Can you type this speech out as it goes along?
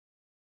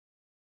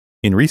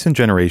In recent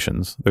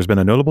generations, there's been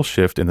a notable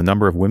shift in the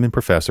number of women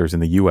professors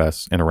in the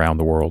US and around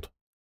the world,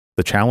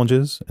 the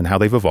challenges and how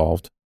they've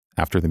evolved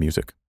after the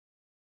music.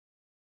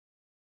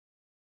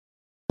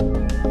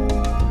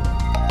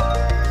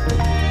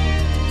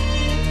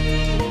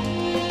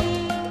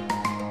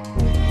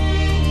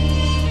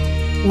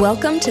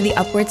 Welcome to the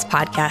Upwards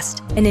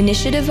Podcast, an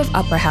initiative of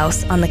Upper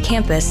House on the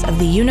campus of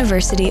the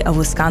University of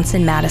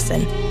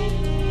Wisconsin-Madison.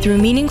 Through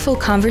meaningful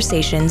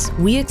conversations,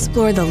 we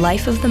explore the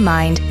life of the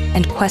mind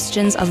and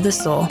questions of the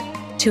soul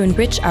to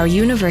enrich our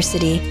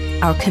university,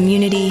 our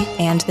community,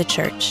 and the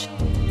church.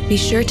 Be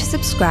sure to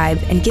subscribe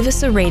and give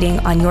us a rating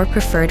on your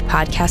preferred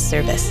podcast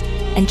service,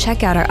 and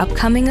check out our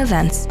upcoming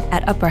events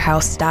at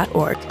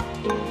upperhouse.org.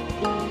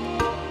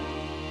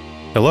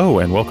 Hello,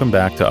 and welcome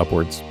back to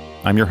Upwards.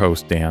 I'm your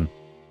host, Dan.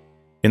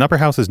 In Upper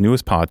House's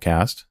newest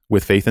podcast,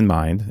 With Faith in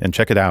Mind, and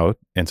check it out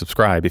and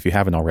subscribe if you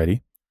haven't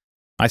already,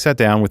 I sat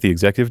down with the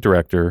executive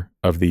director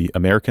of the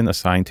American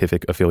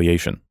Scientific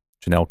Affiliation,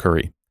 Janel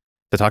Curry,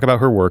 to talk about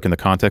her work in the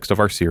context of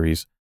our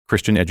series,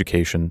 Christian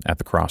Education at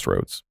the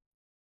Crossroads.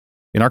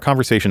 In our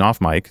conversation off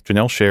mic,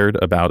 Janel shared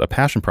about a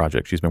passion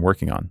project she's been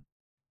working on.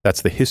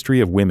 That's the history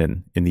of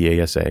women in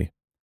the ASA.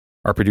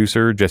 Our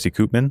producer, Jesse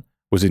Koopman,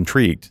 was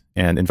intrigued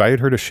and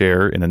invited her to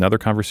share in another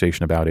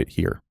conversation about it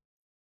here.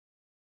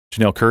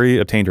 Janel Curry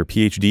obtained her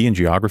PhD in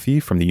geography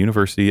from the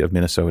University of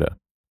Minnesota.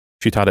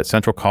 She taught at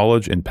Central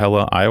College in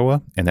Pella,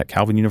 Iowa, and at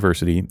Calvin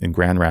University in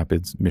Grand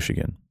Rapids,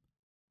 Michigan.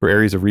 Her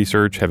areas of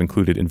research have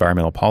included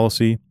environmental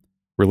policy,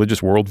 religious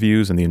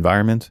worldviews and the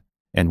environment,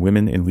 and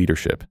women in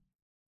leadership.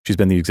 She's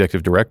been the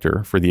executive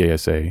director for the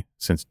ASA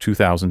since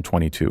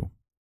 2022.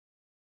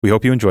 We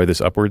hope you enjoy this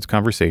Upwards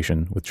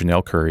conversation with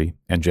Janel Curry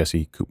and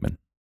Jesse Koopman.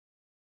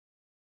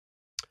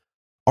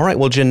 All right,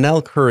 well,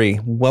 Janel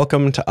Curry,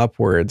 welcome to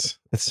Upwards.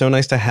 It's so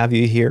nice to have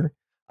you here.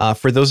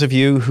 For those of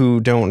you who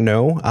don't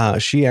know,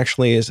 she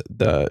actually is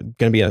going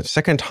to be a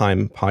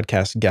second-time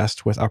podcast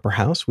guest with Upper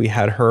House. We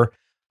had her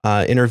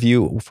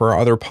interview for our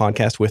other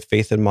podcast with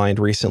Faith in Mind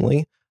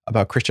recently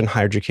about Christian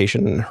higher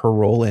education and her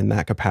role in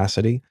that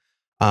capacity.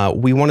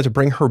 We wanted to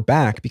bring her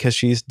back because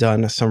she's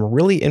done some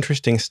really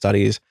interesting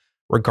studies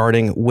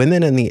regarding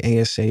women in the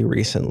ASA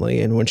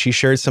recently. And when she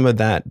shared some of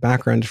that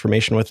background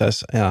information with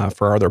us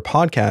for our other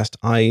podcast,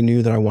 I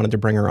knew that I wanted to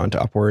bring her onto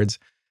Upwards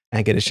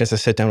and get a chance to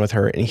sit down with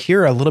her and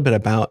hear a little bit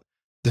about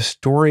the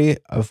story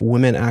of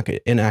women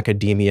in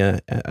academia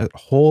as a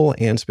whole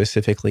and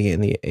specifically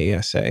in the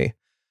ASA.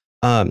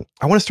 I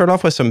want to start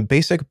off with some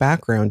basic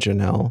background,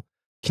 Janel.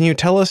 Can you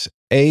tell us,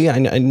 I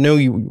know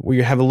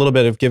you have a little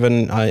bit of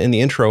given in the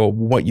intro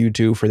what you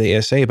do for the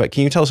ASA, but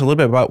can you tell us a little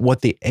bit about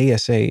what the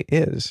ASA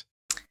is?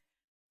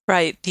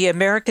 Right. The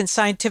American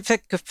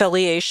Scientific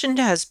Affiliation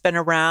has been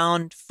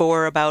around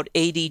for about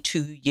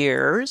 82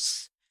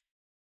 years,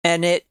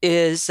 and it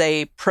is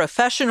a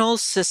professional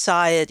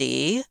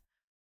society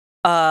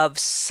of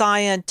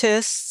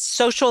scientists,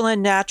 social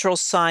and natural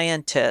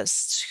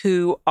scientists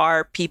who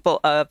are people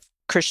of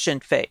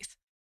Christian faith.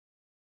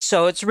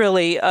 So it's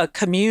really a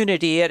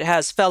community. It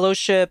has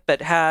fellowship.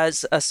 It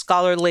has a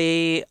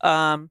scholarly,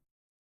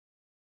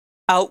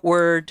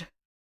 outward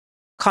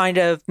kind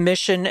of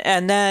mission.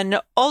 And then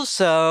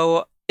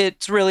also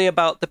it's really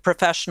about the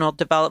professional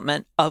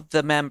development of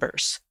the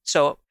members.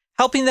 So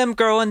helping them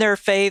grow in their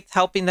faith,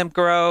 helping them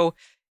grow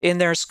in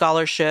their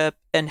scholarship,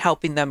 and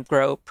helping them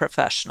grow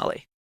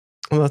professionally.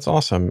 Well, that's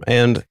awesome.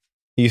 And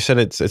you said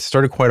it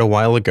started quite a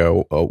while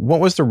ago. What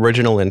was the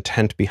original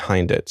intent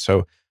behind it?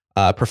 So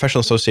professional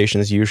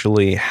associations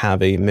usually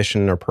have a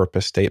mission or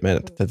purpose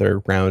statement that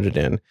they're grounded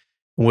in.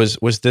 Was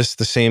this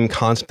the same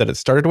concept that it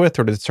started with,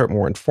 or did it start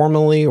more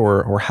informally,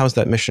 or how's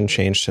that mission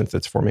changed since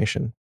its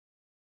formation?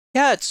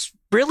 Yeah, it's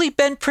really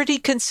been pretty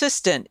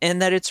consistent in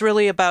that it's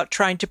really about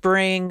trying to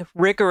bring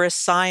rigorous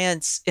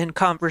science in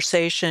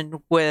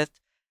conversation with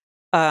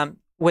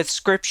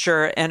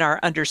Scripture and our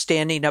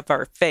understanding of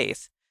our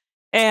faith,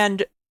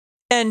 and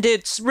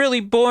it's really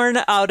born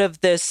out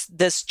of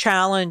this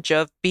challenge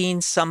of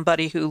being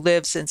somebody who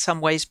lives in some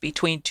ways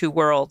between two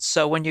worlds.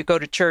 So when you go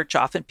to church,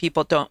 often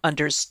people don't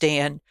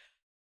understand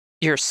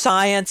your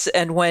science,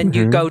 and when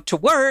you go to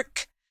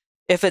work,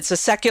 if it's a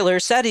secular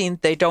setting,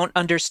 they don't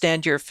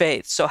understand your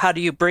faith. So how do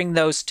you bring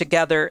those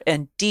together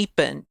and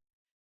deepen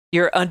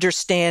your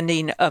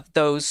understanding of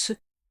those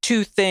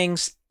two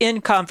things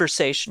in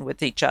conversation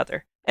with each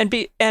other,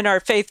 and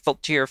are faithful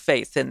to your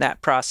faith in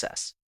that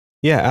process?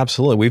 Yeah,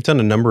 absolutely. We've done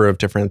a number of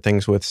different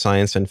things with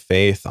science and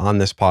faith on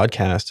this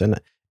podcast, and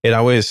it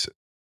always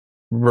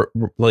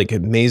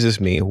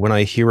amazes me when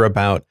I hear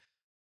about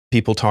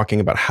people talking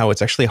about how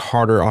it's actually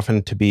harder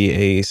often to be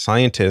a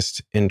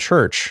scientist in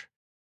church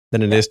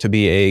than it is to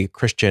be a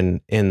Christian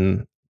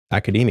in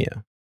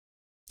academia.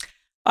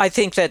 I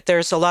think that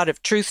there's a lot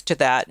of truth to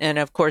that. And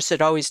of course,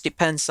 it always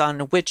depends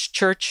on which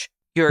church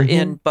you're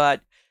in,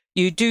 but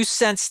you do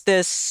sense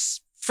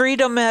this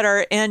freedom at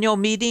our annual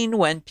meeting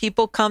when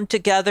people come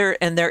together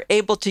and they're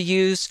able to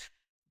use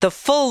the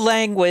full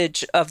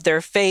language of their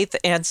faith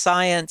and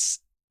science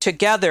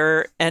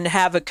together and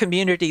have a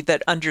community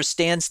that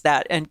understands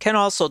that and can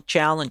also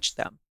challenge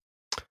them.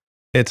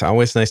 It's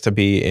always nice to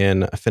be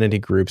in affinity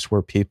groups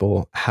where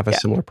people have a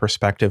similar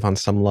perspective on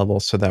some level,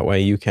 so that way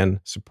you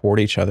can support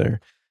each other.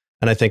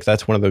 And I think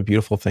that's one of the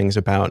beautiful things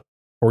about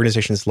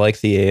organizations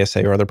like the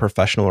ASA or other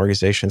professional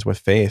organizations with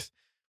faith,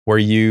 where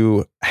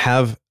you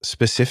have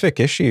specific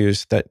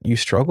issues that you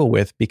struggle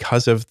with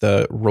because of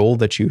the role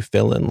that you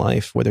fill in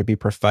life, whether it be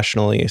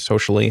professionally,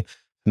 socially,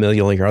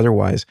 familially, or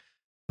otherwise.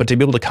 But to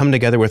be able to come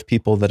together with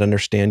people that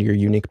understand your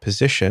unique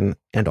position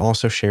and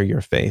also share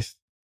your faith.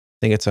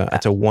 I think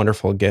it's a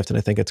wonderful gift, and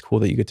I think it's cool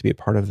that you get to be a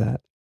part of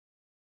that.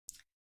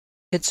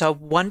 It's a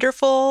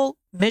wonderful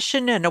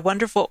mission and a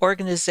wonderful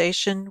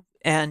organization,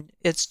 and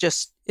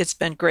it's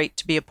been great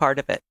to be a part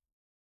of it.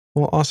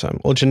 Well, awesome.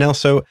 Well, Janel,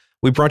 so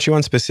we brought you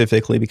on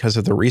specifically because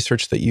of the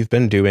research that you've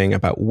been doing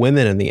about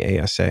women in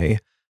the ASA.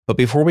 But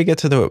before we get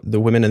to the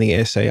women in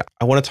the ASA,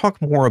 I want to talk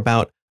more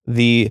about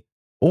the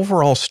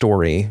overall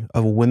story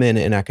of women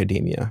in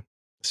academia.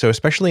 So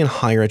especially in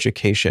higher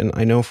education,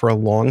 I know for a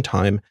long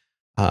time,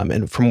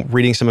 and from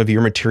reading some of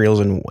your materials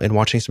and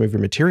watching some of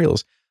your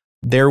materials,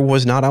 there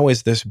was not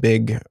always this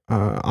big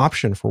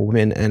option for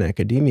women in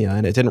academia.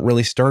 And it didn't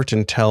really start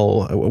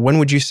until, when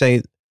would you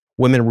say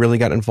women really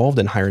got involved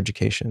in higher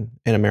education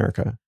in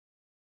America?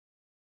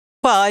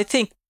 Well, I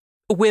think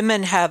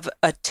women have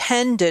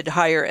attended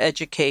higher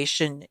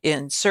education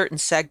in certain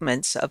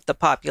segments of the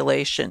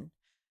population.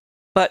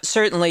 But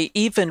certainly,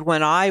 even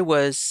when I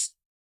was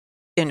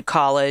in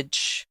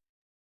college,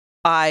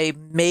 I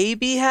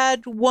maybe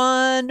had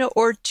 1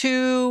 or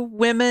 2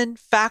 women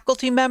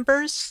faculty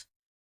members.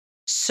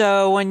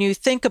 So when you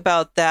think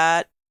about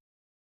that,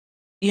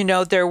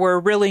 there were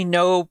really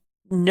no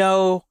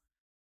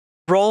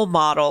role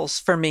models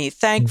for me.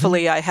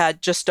 Thankfully, I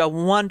had just a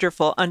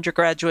wonderful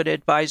undergraduate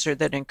advisor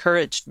that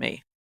encouraged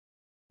me.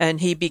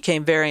 And he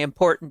became very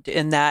important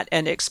in that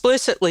and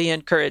explicitly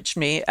encouraged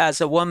me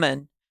as a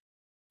woman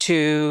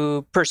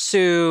to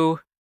pursue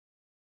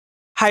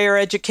higher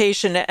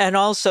education and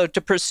also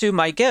to pursue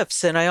my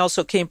gifts. And I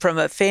also came from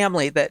a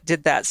family that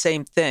did that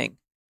same thing,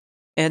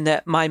 and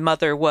that my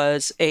mother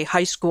was a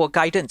high school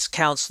guidance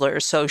counselor.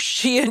 So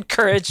she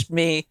encouraged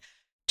me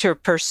to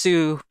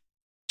pursue,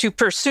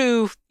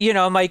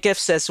 my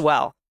gifts as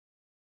well.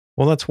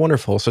 Well, that's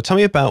wonderful. So tell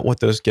me about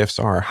what those gifts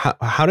are.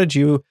 How did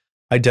you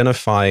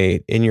identify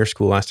in your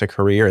scholastic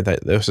career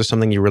that this is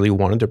something you really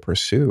wanted to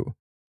pursue?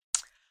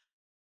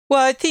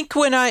 Well, I think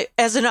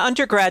as an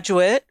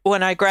undergraduate,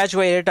 when I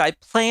graduated, I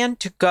planned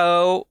to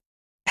go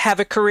have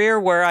a career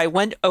where I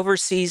went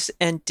overseas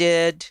and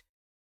did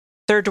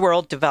third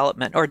world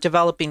development or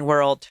developing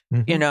world,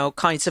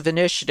 kinds of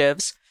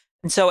initiatives.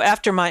 And so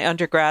after my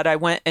undergrad, I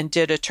went and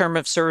did a term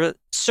of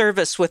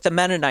service with the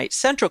Mennonite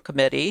Central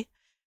Committee,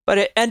 but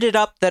it ended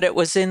up that it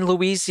was in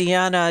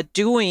Louisiana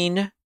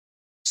doing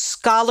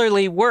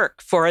scholarly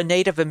work for a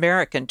Native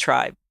American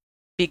tribe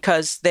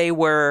because they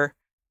were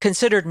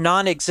considered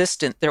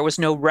non-existent. There was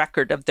no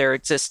record of their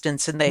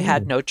existence and they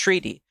had no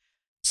treaty.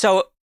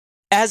 So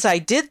as I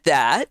did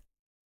that,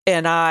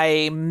 and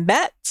I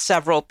met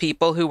several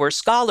people who were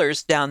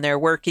scholars down there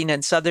working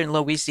in southern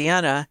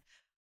Louisiana,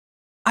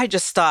 I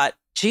just thought,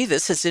 gee,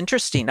 this is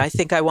interesting. I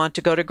think I want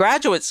to go to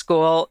graduate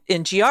school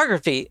in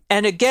geography.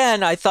 And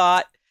again, I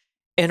thought,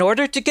 in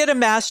order to get a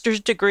master's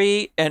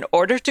degree, in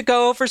order to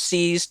go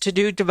overseas to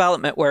do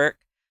development work.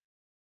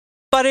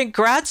 But in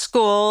grad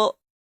school,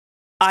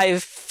 I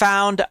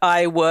found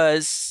I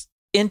was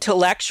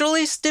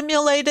intellectually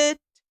stimulated.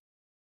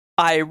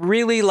 I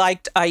really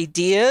liked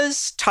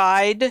ideas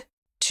tied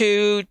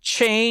to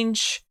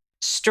change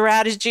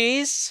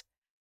strategies,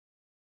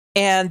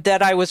 and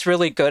that I was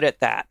really good at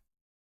that.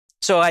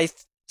 So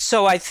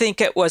I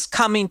think it was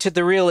coming to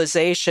the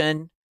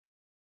realization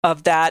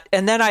of that.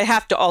 And then I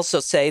have to also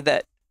say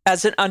that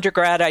as an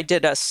undergrad, I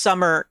did a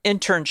summer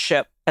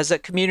internship as a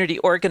community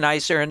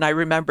organizer. And I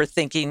remember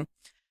thinking,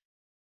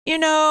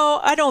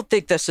 I don't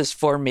think this is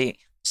for me.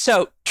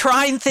 So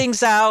trying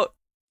things out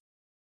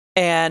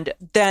and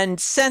then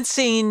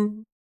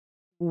sensing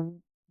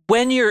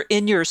when you're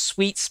in your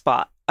sweet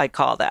spot, I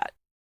call that.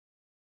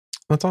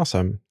 That's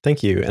awesome.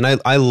 Thank you. And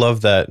I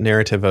love that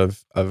narrative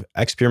of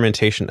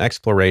experimentation,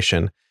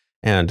 exploration,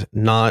 and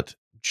not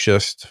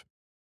just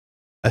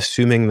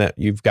assuming that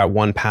you've got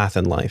one path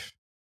in life.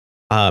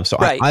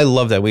 Right. I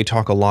love that. We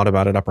talk a lot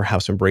about at Upper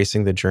House,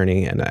 embracing the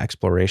journey and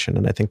exploration.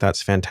 And I think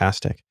that's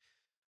fantastic.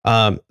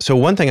 So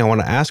one thing I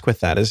want to ask with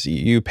that is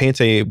you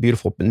paint a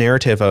beautiful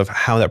narrative of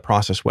how that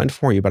process went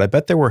for you, but I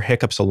bet there were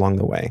hiccups along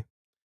the way.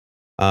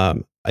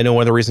 I know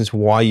one of the reasons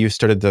why you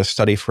started the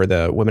study for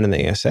the women in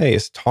the ASA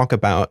is talk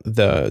about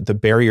the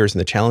barriers and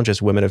the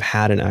challenges women have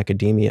had in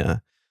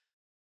academia.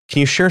 Can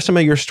you share some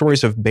of your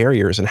stories of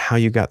barriers and how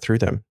you got through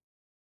them?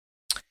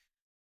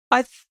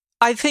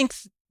 I think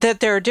that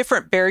there are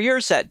different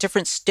barriers at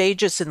different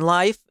stages in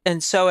life.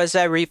 And so as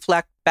I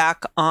reflect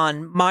back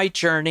on my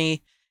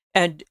journey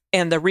and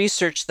the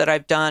research that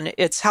I've done,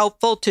 it's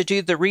helpful to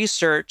do the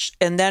research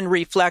and then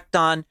reflect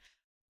on,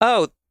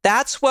 oh,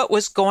 that's what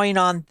was going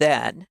on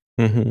then.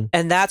 Mm-hmm.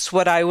 And that's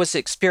what I was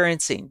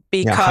experiencing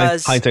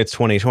because hindsight's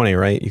 20/20,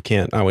 right? You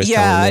can't always tell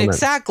Yeah,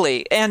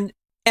 exactly. And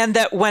and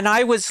that when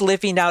I was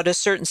living out a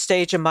certain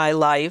stage in my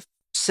life,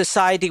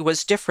 society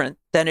was different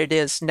than it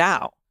is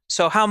now.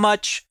 So how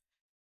much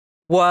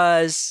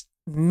was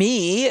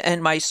me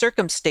and my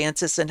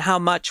circumstances, and how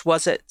much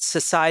was it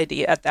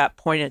society at that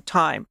point in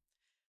time?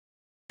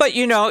 But,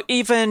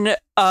 even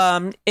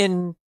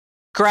in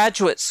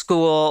graduate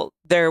school,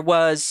 there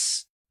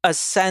was a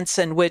sense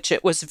in which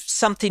it was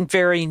something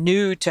very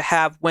new to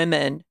have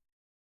women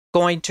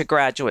going to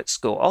graduate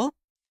school.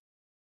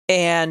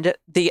 And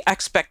the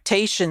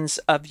expectations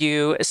of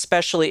you,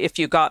 especially if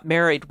you got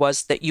married,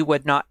 was that you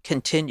would not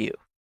continue,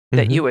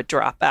 that you would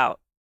drop out.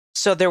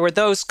 So there were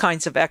those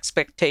kinds of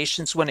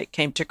expectations when it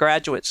came to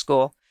graduate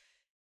school.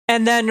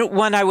 And then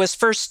when I was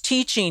first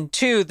teaching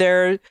too,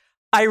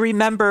 I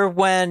remember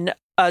when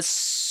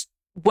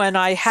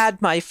I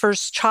had my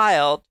first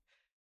child,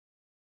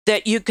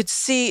 that you could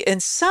see in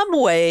some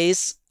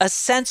ways a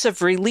sense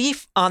of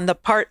relief on the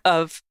part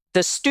of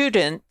the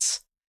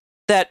students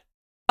that,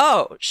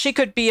 oh, she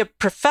could be a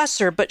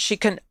professor, but she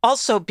can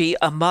also be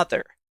a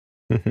mother.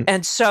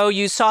 And so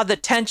you saw the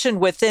tension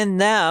within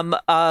them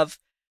of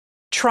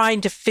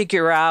trying to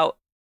figure out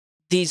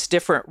these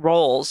different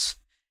roles.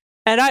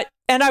 And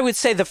I would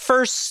say the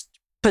first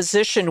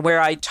position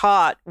where I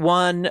taught,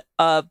 one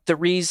of the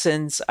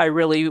reasons I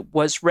really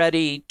was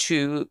ready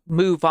to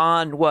move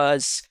on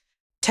was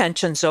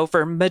tensions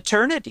over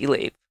maternity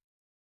leave,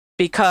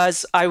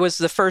 because I was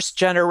the first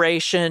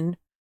generation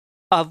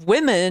of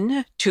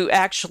women to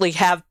actually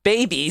have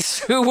babies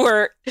who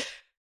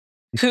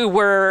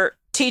were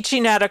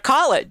teaching at a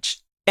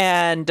college.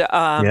 And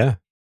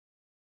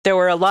there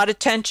were a lot of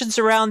tensions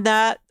around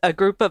that. A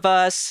group of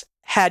us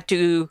had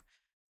to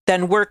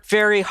then work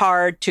very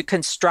hard to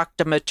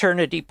construct a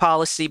maternity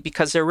policy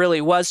because there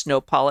really was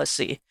no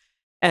policy.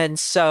 And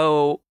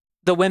so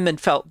the women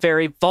felt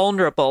very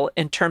vulnerable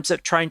in terms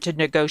of trying to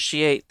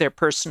negotiate their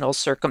personal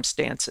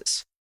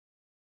circumstances.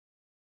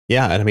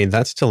 Yeah, and I mean,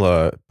 that's still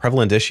a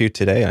prevalent issue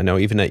today. I know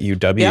even at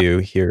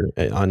UW here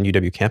on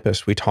UW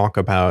campus, we talk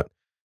about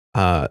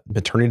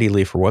maternity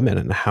leave for women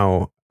and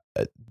how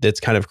it's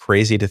kind of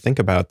crazy to think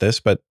about this,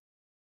 but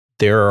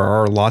there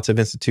are lots of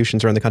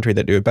institutions around the country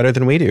that do it better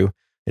than we do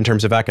in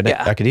terms of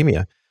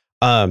academia.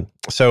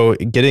 So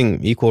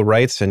getting equal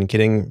rights and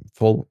getting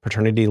full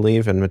paternity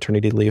leave and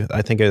maternity leave,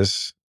 I think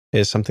is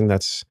something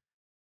that's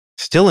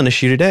still an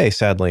issue today,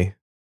 sadly.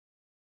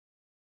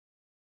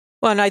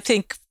 Well, and I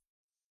think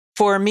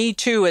for me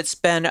too, it's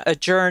been a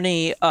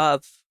journey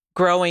of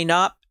growing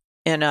up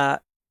in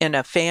a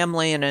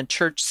family and a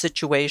church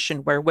situation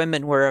where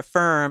women were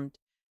affirmed,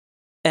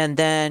 and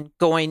then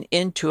going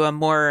into a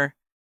more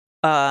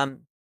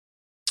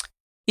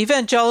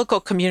evangelical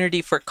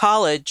community for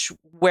college,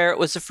 where it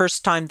was the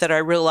first time that I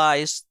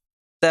realized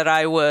that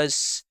I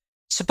was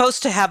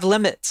supposed to have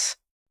limits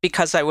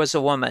because I was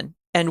a woman,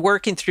 and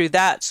working through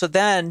that. So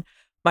then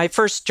my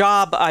first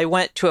job, I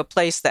went to a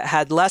place that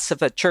had less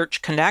of a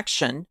church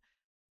connection,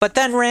 but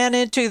then ran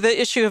into the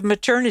issue of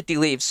maternity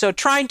leave. So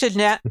trying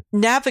to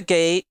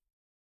navigate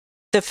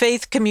the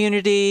faith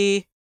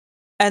community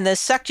and the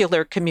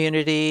secular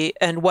community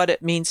and what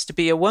it means to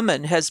be a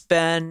woman has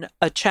been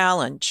a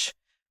challenge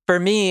for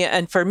me.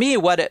 And for me,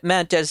 what it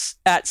meant is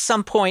at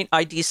some point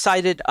I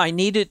decided I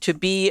needed to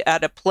be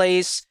at a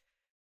place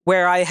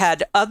where I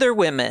had other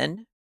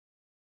women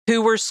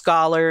who were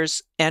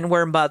scholars and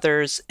were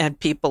mothers and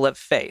people of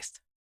faith.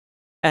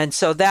 And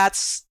so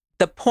that's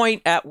the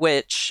point at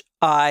which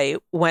I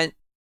went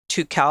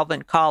to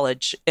Calvin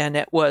College, and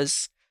it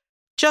was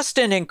just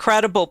an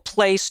incredible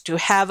place to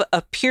have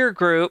a peer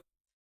group,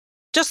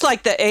 just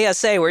like the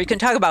ASA, where you can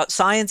talk about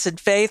science and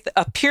faith,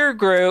 a peer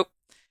group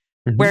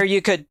where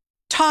you could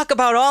talk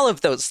about all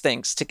of those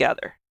things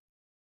together.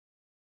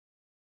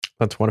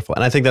 That's wonderful.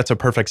 And I think that's a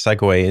perfect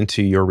segue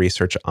into your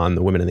research on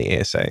the women in the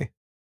ASA.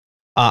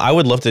 I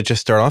would love to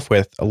just start off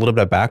with a little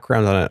bit of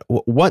background on it.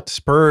 What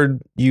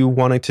spurred you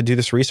wanting to do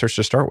this research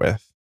to start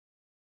with?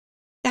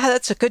 Yeah,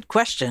 that's a good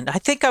question. I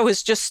think I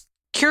was just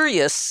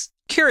curious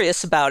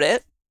about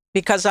it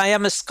because I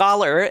am a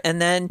scholar.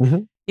 And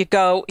then you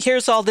go,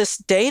 here's all this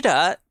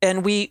data,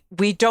 and we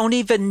don't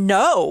even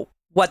know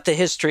what the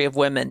history of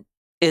women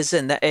is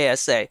in the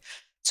ASA.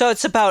 So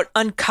it's about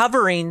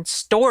uncovering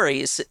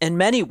stories in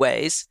many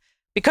ways,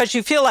 because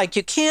you feel like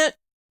you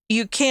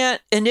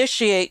can't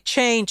initiate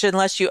change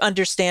unless you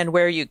understand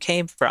where you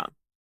came from.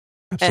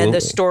 Absolutely. And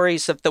the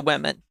stories of the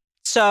women.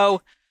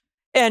 So,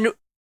 and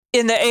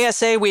in the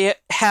ASA, we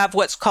have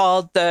what's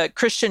called the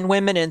Christian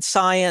Women in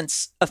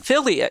Science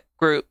affiliate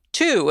group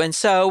too. And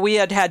so we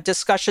had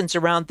discussions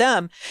around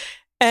them.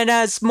 And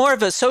as more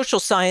of a social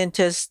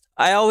scientist,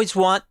 I always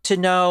want to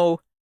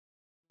know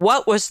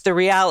what was the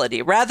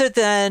reality rather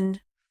than,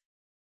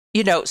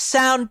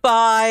 sound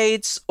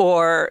bites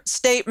or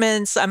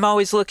statements. I'm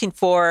always looking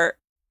for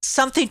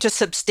something to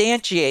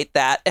substantiate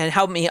that and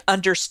help me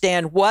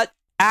understand what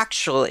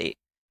actually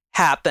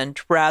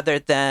happened rather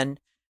than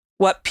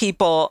what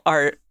people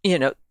are,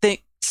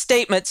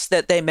 statements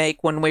that they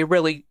make when we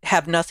really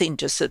have nothing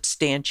to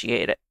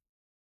substantiate it.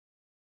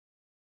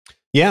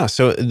 Yeah,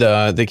 so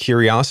the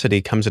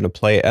curiosity comes into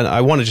play. And I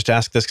want to just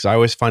ask this because I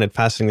always find it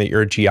fascinating that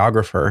you're a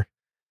geographer.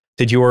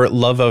 Did your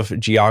love of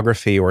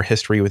geography or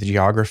history with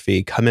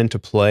geography come into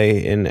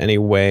play in any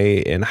way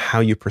in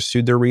how you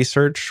pursued the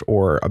research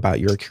or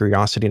about your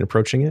curiosity in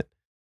approaching it?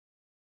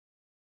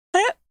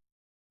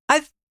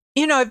 I-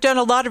 I've done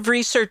a lot of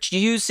research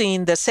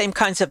using the same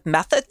kinds of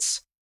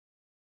methods.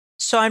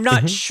 So I'm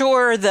not Mhm.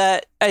 sure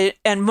that,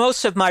 and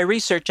most of my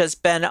research has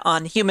been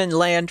on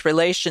human-land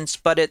relations,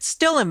 but it's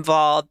still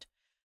involved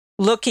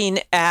looking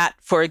at,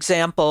 for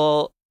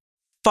example,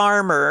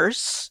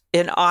 farmers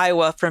in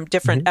Iowa from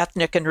different Mhm.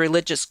 ethnic and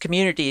religious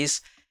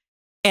communities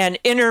and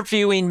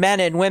interviewing men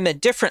and women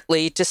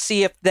differently to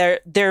see if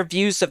their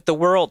views of the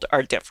world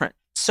are different.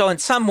 So in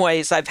some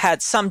ways, I've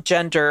had some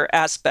gender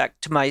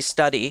aspect to my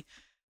studies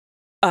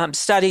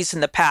in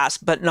the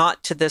past, but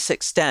not to this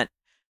extent.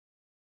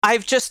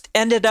 I've just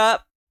ended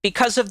up,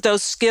 because of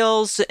those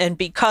skills and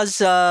because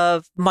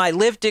of my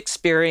lived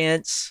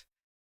experience,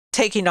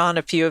 taking on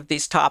a few of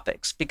these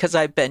topics because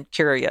I've been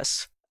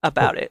curious Well,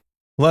 about it.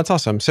 well, that's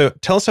awesome. So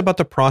tell us about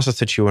the process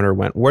that you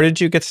underwent. Where did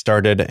you get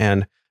started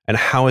and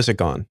how has it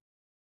gone?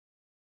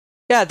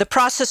 Yeah, the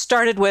process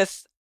started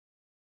with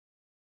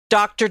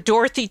Dr.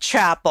 Dorothy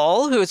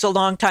Chappell, who is a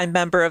longtime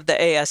member of the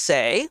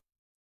ASA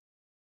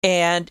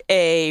and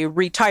a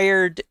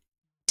retired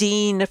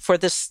dean for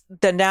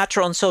the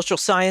natural and social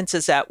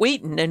sciences at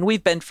Wheaton, and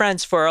we've been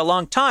friends for a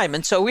long time.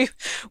 And so we've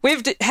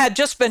had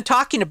just been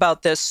talking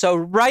about this. So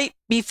right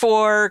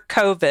before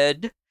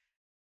COVID,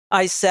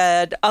 I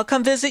said, I'll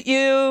come visit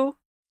you.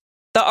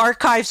 The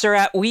archives are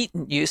at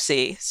Wheaton, you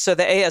see, so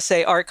the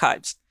ASA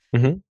archives.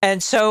 Mhm.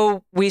 And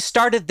so we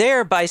started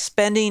there by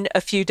spending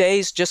a few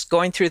days just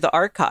going through the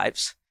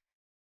archives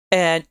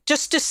and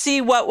just to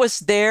see what was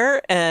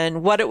there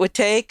and what it would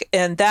take.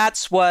 And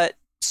that's what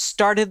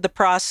started the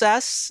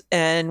process.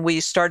 And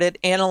we started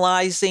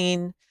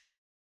analyzing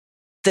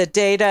the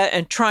data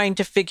and trying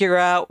to figure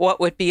out what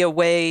would be a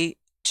way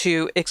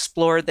to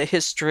explore the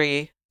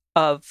history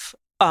of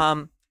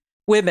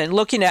women,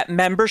 looking at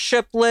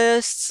membership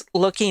lists,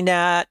 looking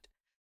at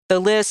the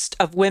list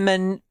of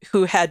women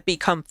who had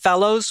become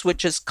fellows,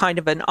 which is kind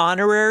of an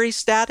honorary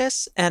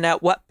status, and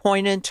at what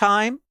point in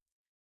time,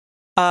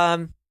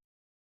 um,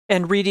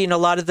 and reading a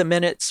lot of the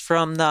minutes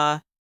from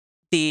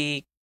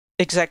the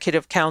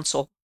executive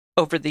council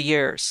over the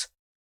years.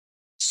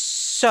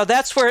 So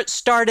that's where it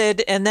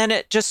started, and then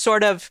it just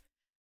sort of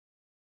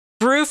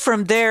grew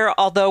from there,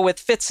 although with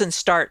fits and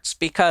starts,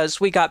 because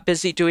we got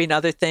busy doing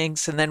other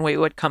things, and then we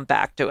would come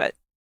back to it.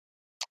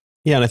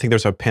 Yeah, and I think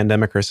there's a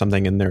pandemic or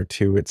something in there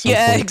too at some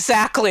Yeah, point.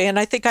 exactly. And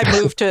I think I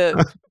moved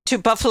to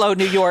Buffalo,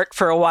 New York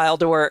for a while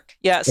to work.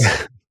 Yes.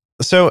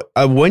 So,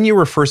 when you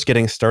were first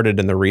getting started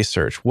in the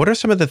research, what are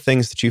some of the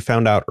things that you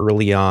found out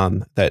early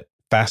on that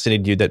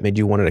fascinated you that made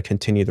you want to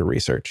continue the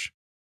research?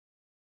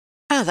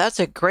 Oh, that's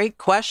a great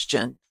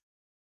question.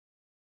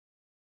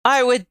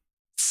 I would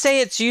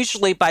say it's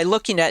usually by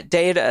looking at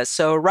data.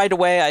 So right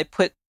away, I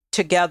put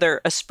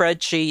together a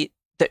spreadsheet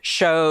that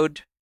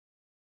showed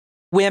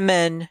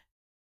women,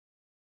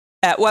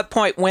 at what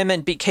point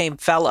women became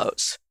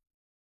fellows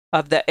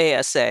of the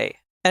ASA.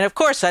 And of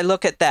course, I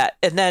look at that.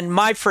 And then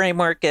my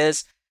framework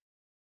is,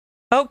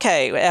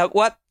 okay,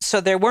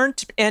 so there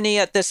weren't any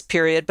at this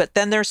period, but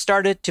then there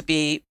started to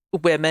be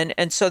women.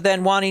 And so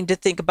then wanting to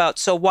think about,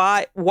 so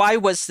why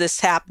was this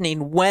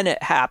happening when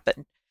it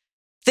happened?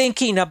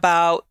 Thinking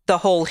about the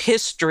whole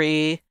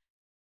history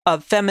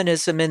of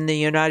feminism in the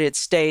United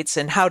States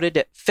and how did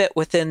it fit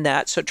within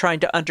that? So trying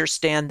to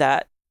understand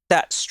that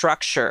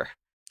structure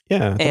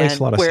Yeah, that makes a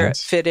and lot of where it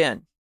sense. fit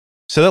in.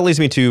 So that leads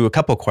me to a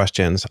couple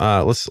questions.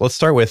 Let's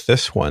start with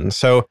this one.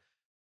 So,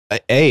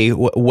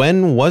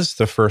 when was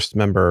the first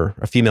member,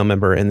 a female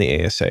member in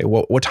the ASA?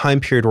 What time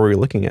period were we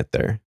looking at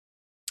there?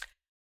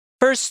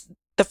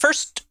 The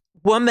first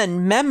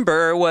woman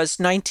member was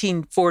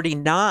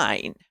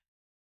 1949.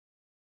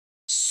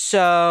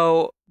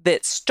 So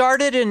that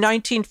started in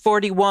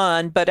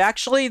 1941, but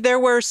actually there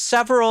were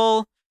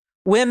several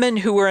women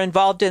who were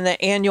involved in the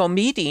annual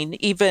meeting,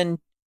 even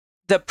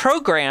the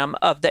program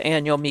of the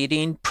annual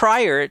meeting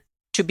prior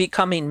to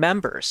becoming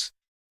members.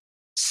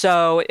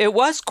 So it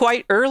was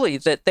quite early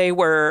that they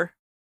were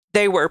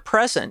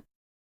present.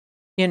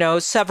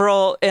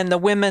 Several, and the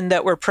women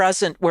that were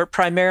present were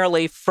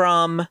primarily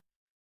from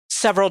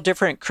several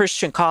different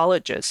Christian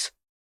colleges.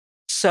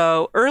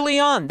 So early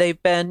on,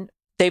 they've been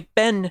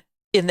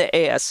in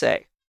the ASA.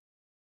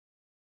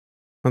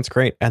 That's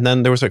great. And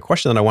then there was a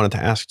question that I wanted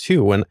to ask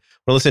too. When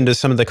I listened to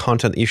some of the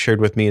content that you shared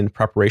with me in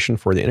preparation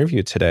for the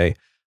interview today,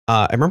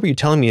 I remember you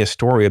telling me a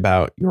story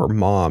about your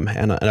mom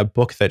and a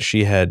book that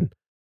she had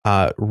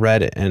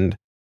read, and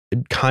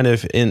kind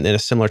of in a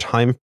similar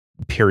time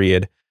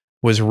period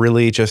was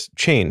really just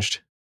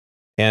changed.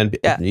 And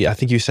Yeah. I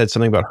think you said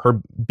something about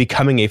her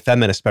becoming a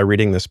feminist by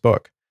reading this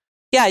book.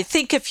 Yeah, I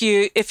think if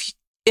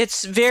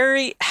it's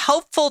very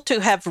helpful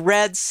to have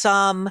read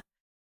some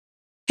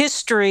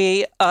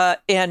history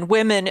and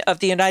women of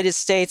the United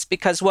States,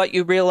 because what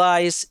you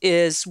realize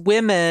is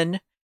women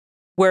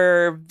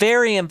were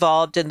very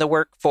involved in the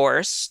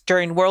workforce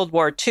during World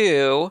War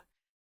II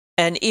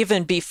and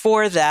even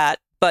before that.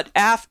 But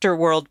after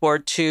World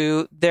War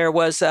II, there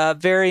was a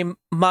very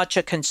much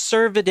a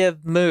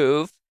conservative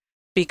move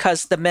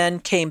because the men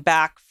came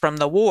back from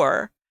the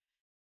war.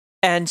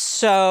 And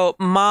so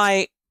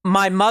my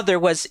mother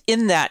was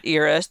in that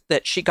era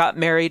that she got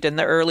married in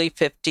the early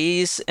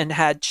 50s and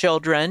had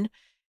children.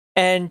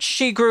 And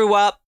she grew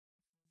up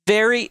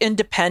very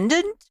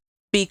independent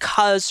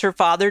because her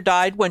father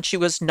died when she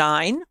was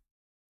 9.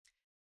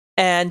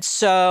 And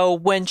so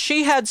when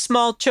she had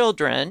small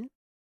children,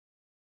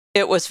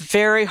 it was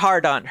very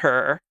hard on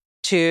her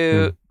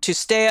to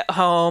stay at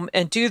home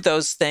and do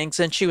those things.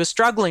 And she was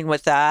struggling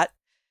with that.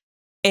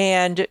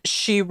 And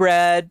she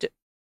read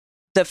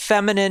The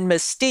Feminine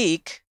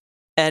Mystique,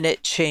 and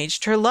it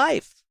changed her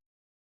life.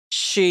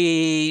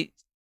 She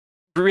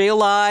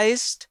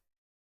realized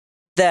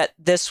that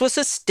this was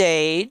a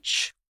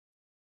stage.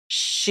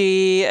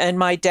 She and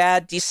my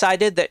dad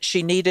decided that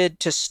she needed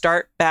to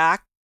start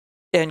back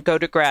and go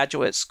to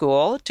graduate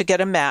school to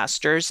get a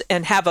master's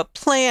and have a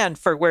plan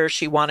for where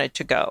she wanted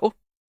to go.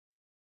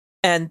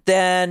 And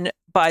then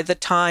by the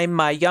time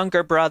my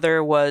younger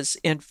brother was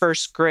in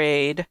first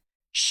grade,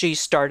 she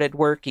started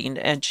working,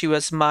 and she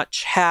was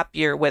much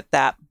happier with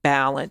that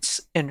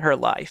balance in her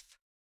life.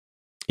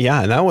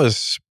 Yeah, and that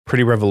was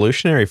pretty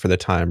revolutionary for the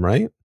time,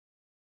 right?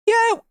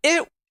 Yeah,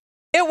 it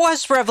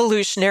was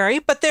revolutionary,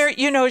 but there,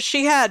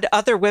 she had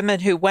other women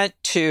who went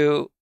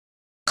to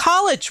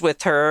college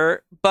with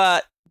her,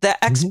 but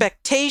the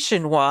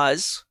expectation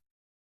was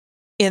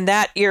in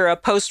that era,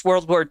 post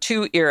World War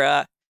II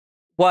era,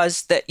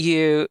 was that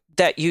you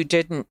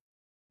didn't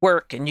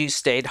work and you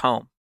stayed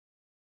home.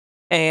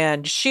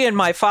 And she and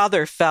my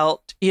father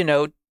felt,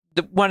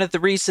 one of the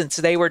reasons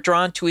they were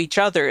drawn to each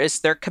other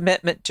is their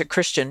commitment to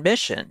Christian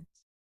mission.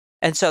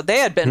 And so they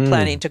had been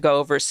planning to go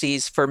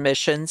overseas for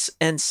missions.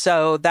 And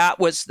so that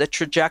was the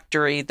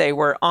trajectory they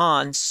were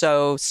on.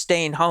 So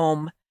staying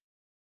home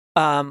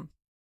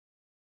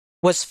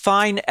was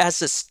fine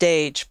as a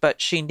stage,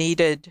 but she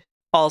needed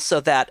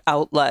also that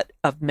outlet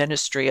of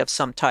ministry of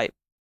some type.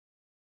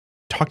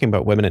 Talking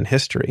about women in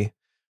history,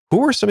 who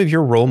were some of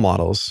your role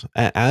models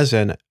as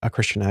a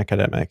Christian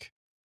academic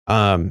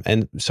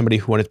and somebody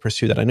who wanted to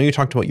pursue that? I know you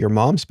talked about your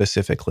mom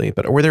specifically,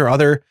 but were there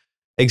other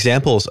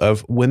examples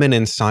of women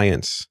in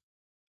science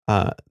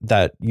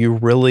that you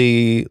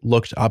really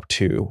looked up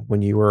to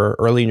when you were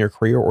early in your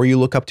career, or you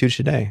look up to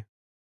today?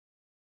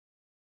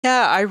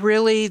 Yeah,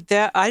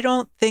 I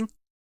don't think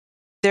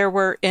there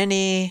were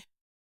any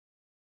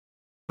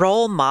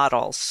role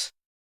models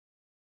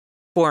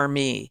for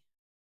me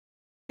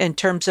in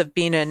terms of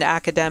being an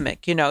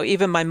academic.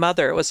 Even my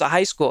mother was a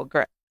high school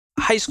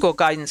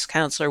guidance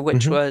counselor,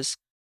 which was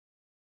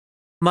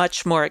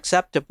much more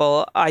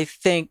acceptable. I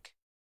think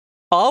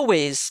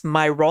always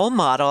my role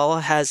model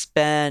has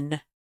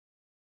been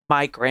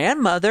my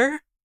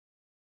grandmother,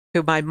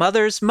 my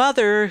mother's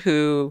mother,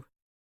 who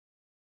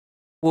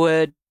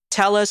would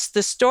tell us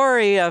the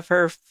story of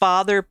her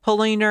father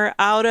pulling her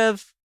out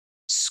of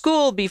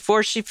school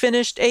before she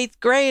finished 8th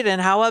grade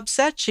and how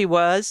upset she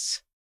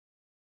was.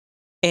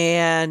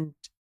 And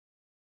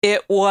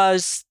it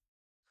was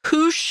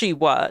who she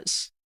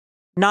was,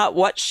 not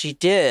what she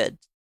did,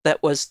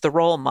 that was the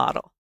role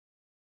model.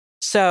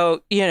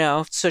 So,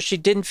 so she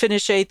didn't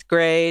finish 8th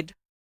grade.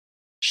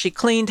 She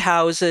cleaned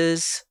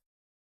houses,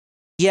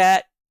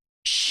 yet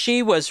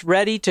she was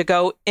ready to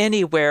go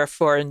anywhere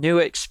for a new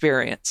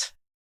experience.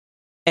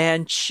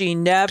 And she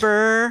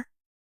never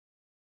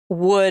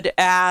would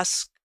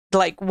ask,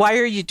 why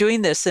are you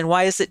doing this? And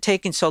why is it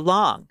taking so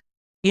long?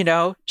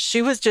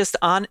 She was just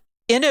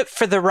in it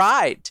for the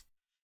ride.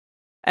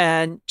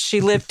 And she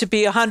lived to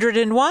be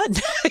 101,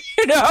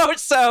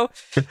 so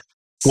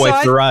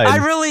Quite the ride. I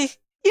really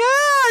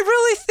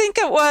think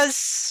it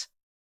was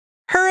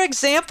her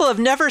example of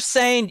never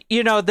saying,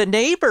 the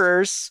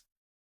neighbors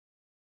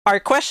are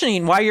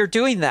questioning why you're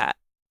doing that.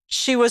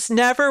 She was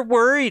never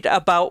worried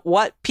about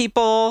what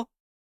people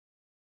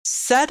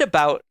said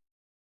about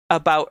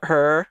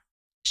her.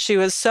 She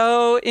was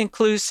so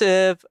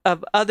inclusive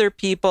of other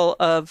people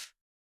of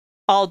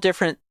all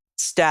different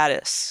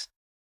status.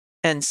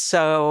 And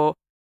so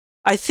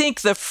I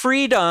think the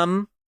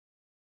freedom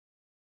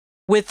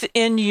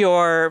within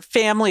your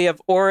family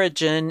of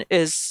origin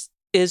is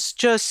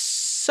just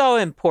so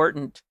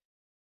important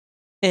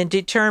in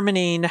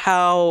determining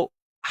how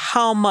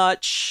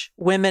much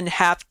women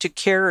have to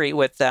carry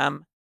with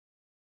them,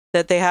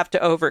 that they have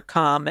to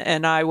overcome.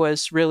 And I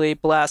was really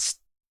blessed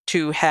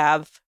to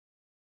have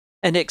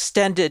an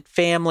extended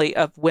family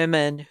of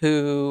women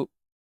who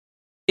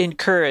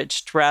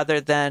encouraged rather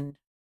than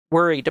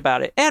worried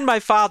about it. And my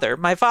father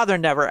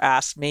never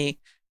asked me,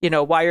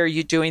 why are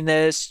you doing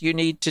this? You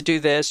need to do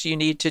this. You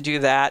need to do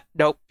that.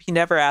 Nope. He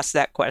never asked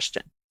that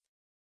question.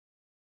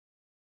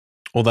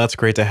 Well, that's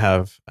great to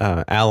have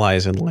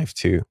allies in life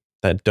too,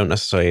 that don't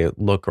necessarily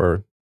look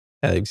or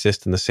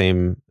exist in the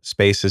same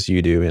space as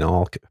you do in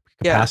all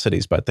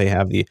capacities, but they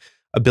have the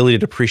ability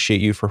to appreciate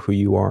you for who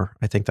you are.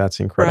 I think that's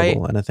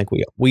incredible. Right. And I think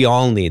we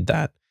all need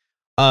that.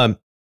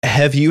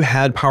 Have you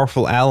had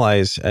powerful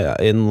allies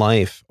in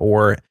life,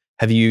 or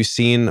have you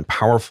seen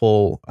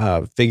powerful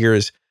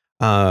figures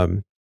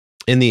in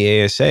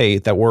the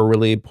ASA that were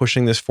really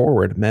pushing this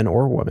forward, men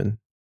or women?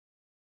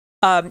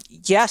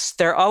 Yes,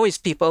 there are always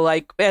people.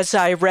 Like, as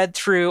I read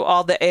through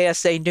all the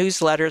ASA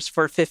newsletters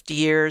for 50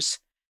 years,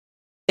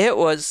 it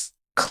was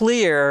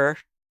clear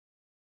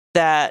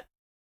that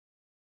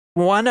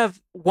one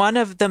of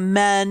the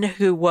men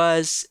who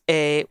was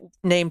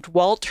named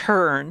Walt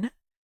Hearn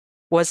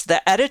was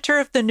the editor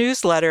of the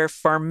newsletter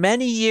for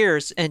many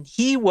years, and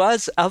he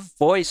was a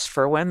voice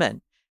for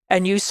women.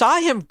 And you saw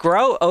him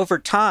grow over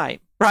time,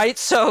 right?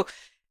 So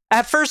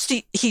at first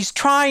he's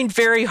trying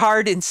very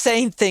hard and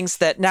saying things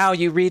that now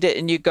you read it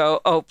and you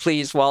go, oh,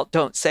 please, Walt,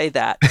 don't say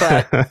that.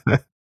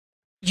 But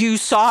you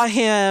saw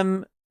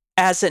him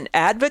as an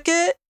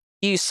advocate.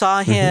 You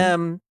saw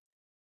him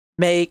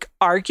make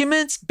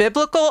arguments,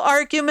 biblical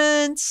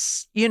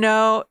arguments,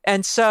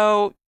 and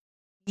so,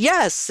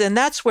 yes, and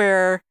that's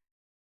where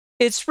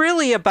it's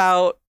really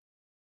about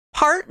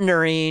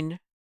partnering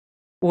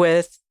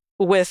with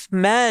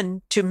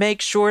men to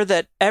make sure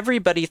that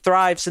everybody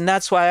thrives. And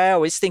that's why I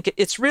always think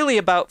it's really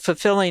about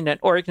fulfilling an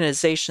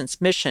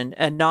organization's mission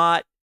and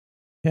not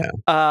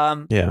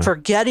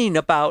forgetting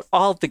about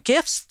all the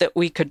gifts that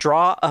we could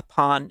draw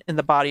upon in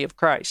the body of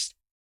Christ.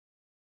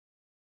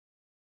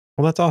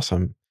 Well, that's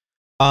awesome.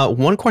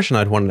 One question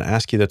I'd wanted to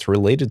ask you that's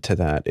related to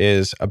that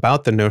is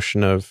about the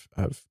notion of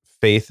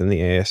faith in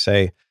the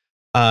ASA.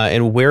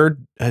 And where,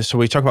 so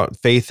we talk about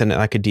faith and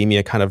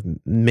academia kind of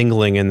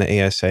mingling in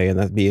the ASA, and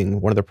that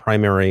being one of the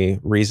primary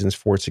reasons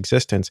for its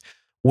existence.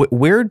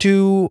 Where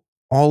do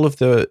all of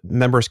the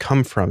members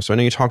come from? So I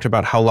know you talked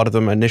about how a lot of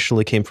them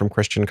initially came from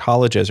Christian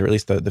colleges, or at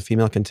least the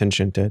female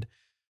contingent did.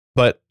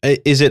 But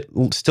is it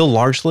still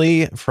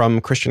largely from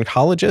Christian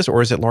colleges,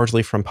 or is it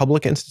largely from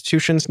public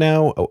institutions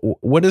now?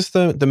 What is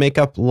the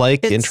makeup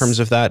like in terms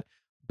of that,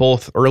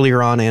 both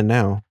earlier on and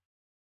now?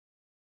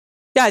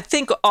 Yeah, I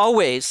think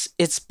always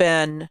it's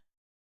been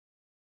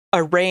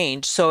a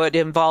range. So it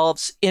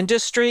involves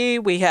industry.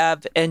 We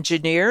have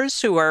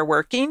engineers who are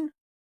working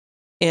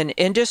in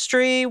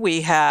industry.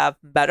 We have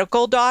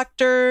medical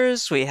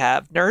doctors. We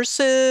have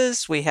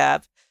nurses.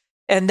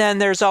 And then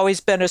there's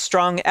always been a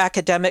strong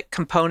academic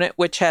component,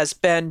 which has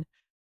been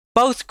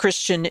both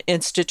Christian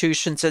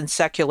institutions and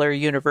secular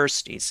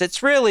universities.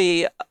 It's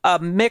really a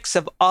mix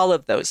of all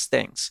of those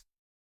things.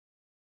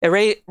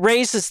 It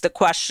raises the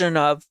question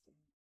of,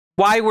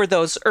 why were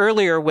those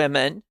earlier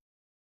women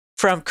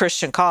from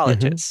Christian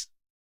colleges?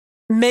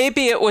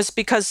 Maybe it was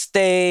because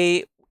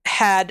they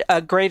had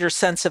a greater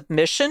sense of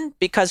mission,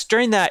 because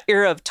during that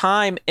era of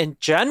time, in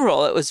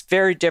general, it was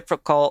very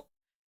difficult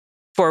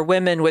for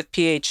women with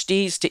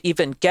PhDs to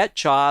even get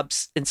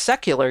jobs in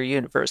secular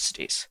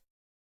universities.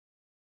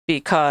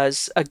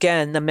 Because,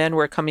 again, the men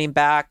were coming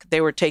back,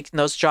 they were taking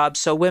those jobs.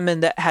 So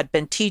women that had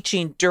been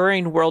teaching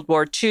during World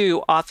War II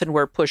often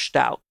were pushed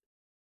out.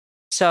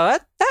 So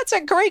that's a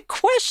great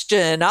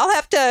question. I'll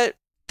have to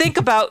think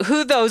about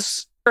who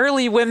those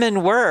early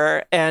women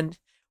were. And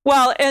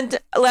now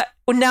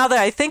that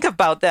I think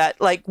about that,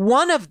 like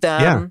one of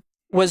them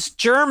was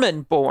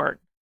German-born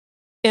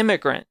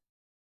immigrant.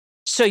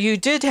 So you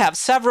did have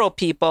several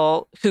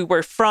people who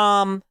were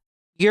from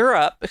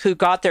Europe who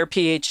got their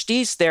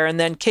PhDs there and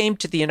then came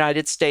to the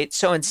United States.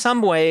 So in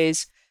some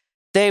ways,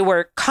 they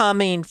were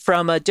coming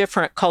from a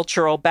different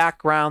cultural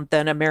background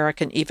than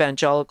American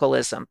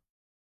evangelicalism.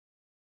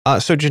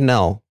 So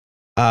Janel,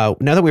 now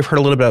that we've heard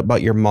a little bit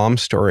about your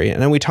mom's story,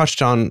 and then we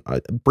touched on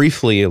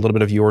briefly a little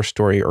bit of your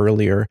story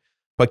earlier,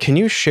 but can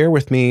you share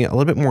with me a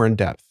little bit more in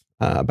depth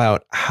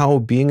about how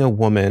being a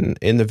woman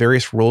in the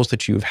various roles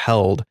that you've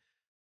held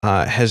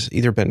has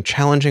either been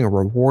challenging or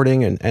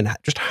rewarding, and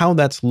just how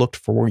that's looked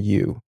for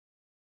you?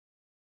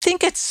 I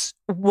think it's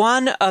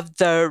one of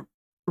the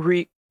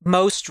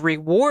most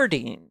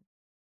rewarding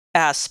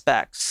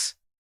aspects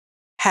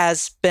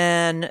has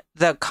been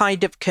the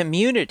kind of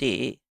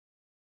community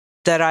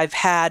that I've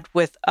had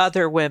with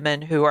other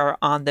women who are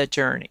on the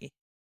journey.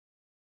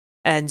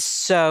 And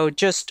so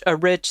just a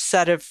rich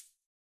set of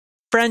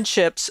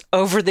friendships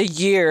over the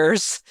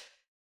years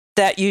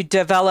that you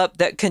develop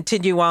that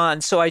continue on.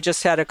 So I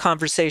just had a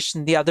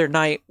conversation the other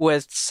night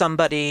with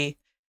somebody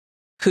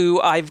who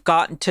I've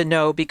gotten to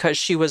know because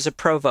she was a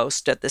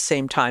provost at the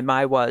same time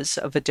I was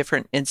of a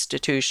different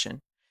institution.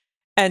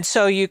 And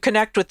so you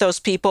connect with those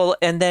people,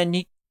 and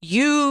then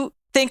you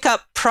think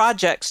up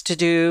projects to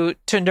do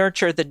to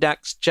nurture the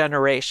next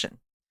generation.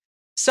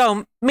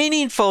 So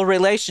meaningful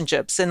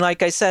relationships. And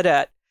like I said,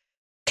 at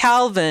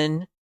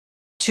Calvin,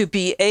 to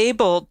be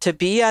able to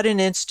be at an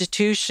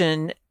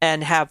institution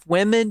and have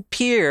women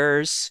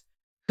peers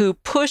who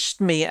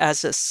pushed me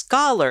as a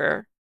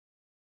scholar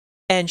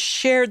and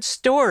shared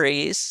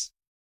stories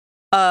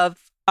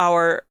of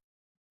our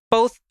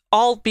both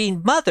all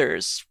being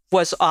mothers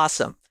was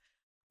awesome.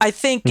 I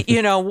think,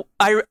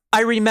 I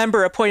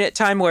remember a point at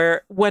time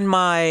where when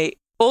my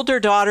older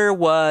daughter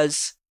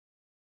was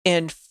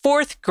in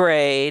 4th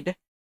grade,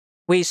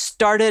 we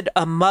started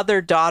a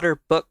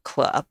mother-daughter book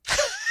club.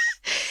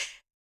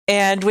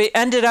 And we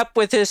ended up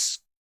with this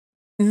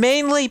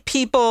mainly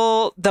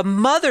people, the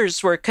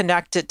mothers were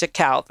connected to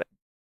Calvin.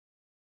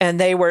 And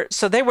they were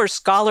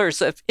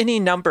scholars of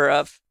any number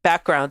of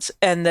backgrounds.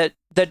 And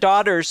the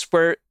daughters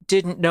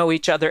didn't know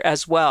each other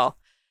as well.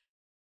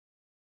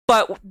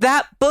 But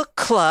that book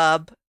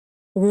club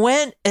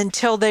went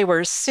until they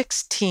were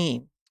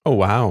 16. Oh,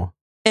 wow.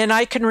 And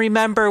I can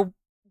remember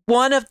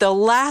one of the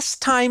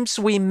last times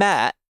we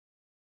met,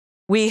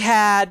 we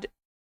had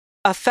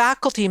a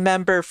faculty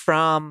member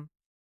from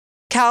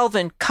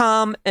Calvin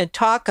come and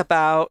talk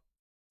about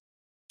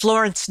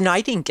Florence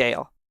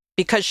Nightingale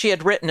because she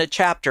had written a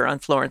chapter on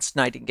Florence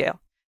Nightingale.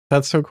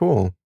 That's so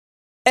cool.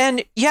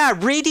 And yeah,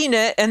 reading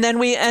it. And then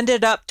we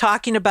ended up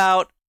talking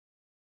about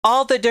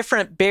all the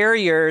different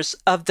barriers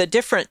of the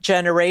different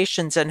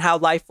generations and how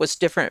life was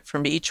different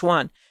from each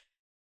one.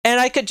 And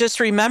I could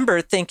just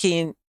remember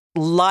thinking,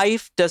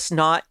 life does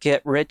not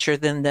get richer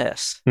than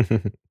this.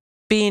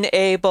 Being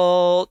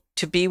able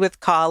to be with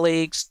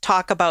colleagues,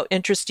 talk about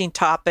interesting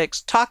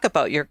topics, talk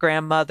about your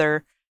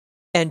grandmother,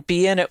 and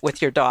be in it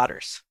with your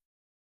daughters.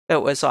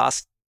 It was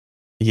awesome.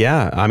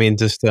 Yeah. I mean,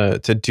 just to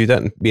do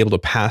that and be able to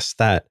pass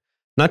that,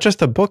 not just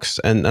the books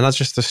and not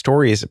just the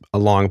stories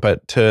along,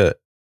 but to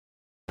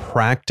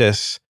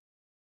practice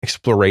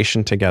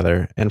exploration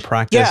together and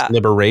practice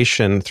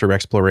liberation through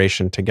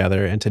exploration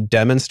together, and to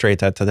demonstrate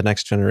that to the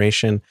next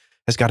generation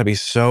has got to be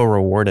so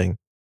rewarding.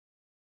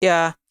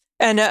 Yeah.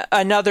 And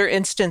another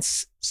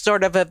instance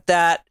sort of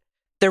that,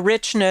 the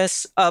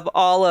richness of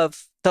all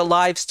of the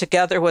lives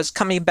together was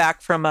coming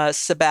back from a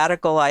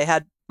sabbatical. I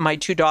had my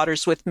two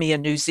daughters with me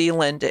in New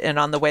Zealand, and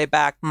on the way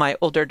back, my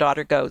older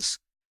daughter goes,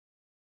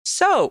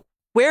 "So,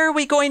 where are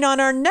we going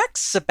on our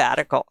next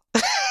sabbatical?"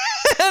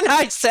 And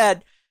I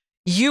said,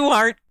 "You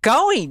aren't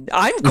going.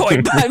 I'm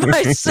going by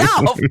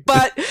myself."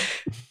 But,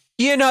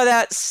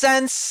 that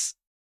sense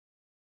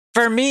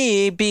for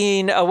me,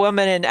 being a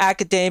woman in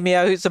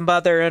academia who's a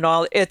mother and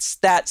all, it's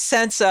that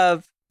sense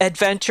of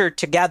adventure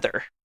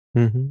together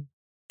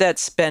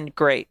that's been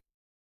great.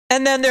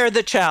 And then there are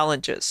the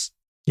challenges.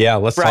 Yeah,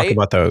 let's talk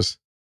about those.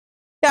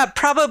 Yeah,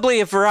 probably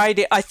a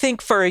variety. I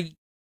think for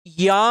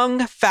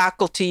young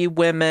faculty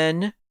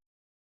women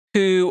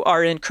who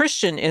are in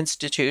Christian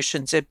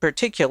institutions in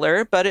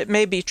particular, but it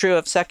may be true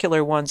of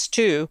secular ones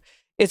too,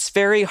 it's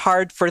very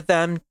hard for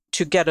them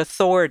to get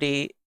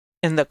authority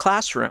in the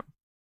classroom.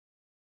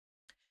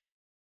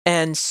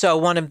 And so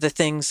one of the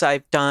things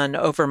I've done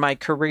over my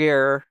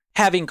career,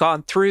 having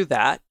gone through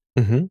that,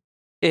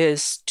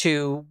 is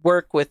to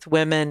work with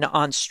women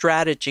on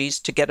strategies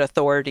to get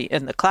authority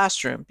in the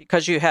classroom,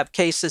 because you have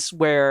cases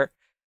where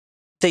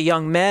the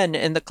young men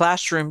in the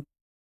classroom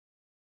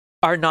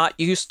are not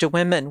used to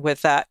women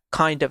with that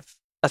kind of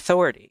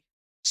authority.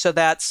 So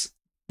that's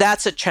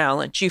a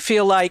challenge. You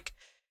feel like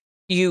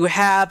you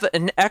have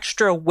an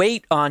extra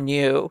weight on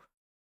you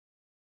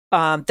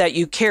that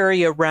you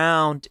carry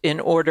around in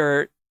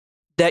order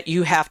that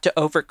you have to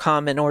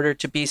overcome in order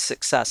to be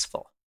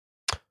successful.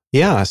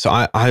 Yeah. So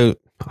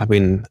I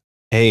mean,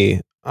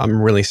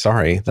 I'm really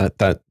sorry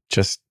that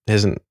just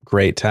isn't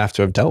great to have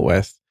to have dealt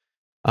with.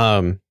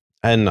 And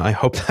I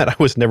hope that I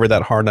was never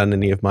that hard on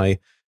any of my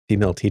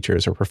female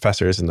teachers or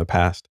professors in the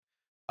past.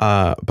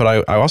 But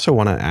I also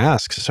want to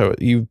ask, so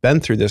you've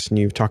been through this and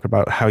you've talked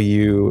about how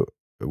you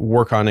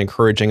work on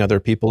encouraging other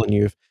people, and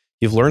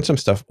you've learned some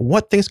stuff.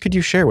 What things could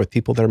you share with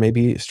people that are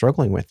maybe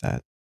struggling with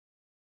that?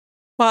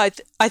 Well,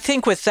 I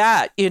think with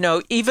that,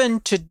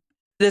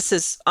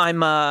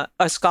 I'm a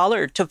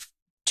scholar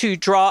to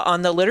draw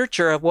on the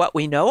literature of what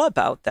we know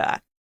about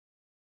that.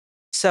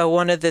 So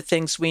one of the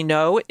things we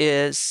know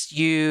is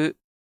you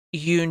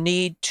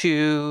need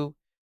to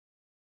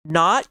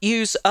not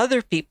use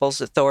other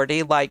people's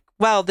authority, like,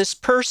 well, this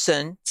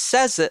person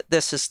says that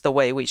this is the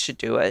way we should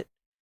do it,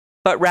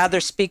 but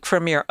rather speak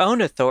from your own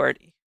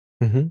authority,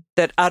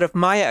 that out of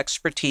my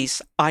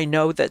expertise, I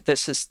know that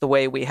this is the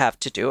way we have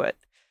to do it.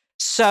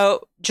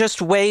 So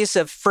just ways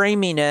of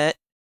framing it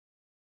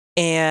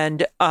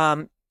and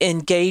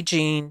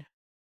engaging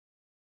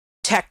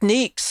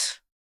techniques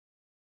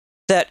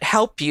that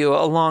help you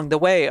along the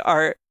way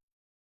are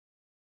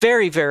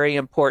very, very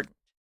important.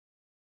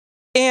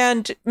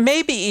 And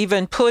maybe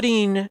even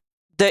putting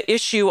the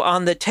issue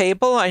on the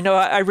table. I know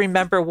I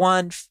remember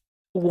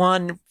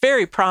one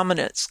very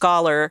prominent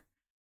scholar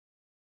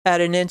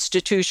at an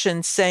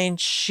institution saying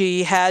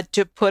she had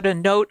to put a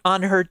note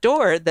on her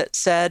door that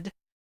said,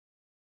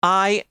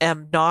 "I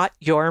am not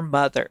your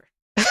mother."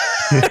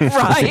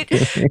 Right?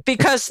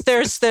 Because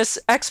there's this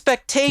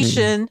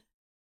expectation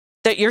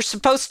that you're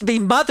supposed to be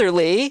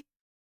motherly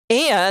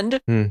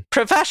and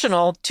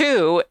professional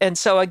too. And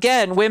so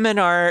again, women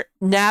are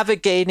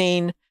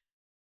navigating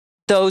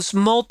those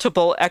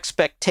multiple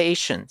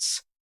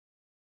expectations.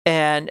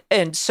 And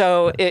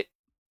so it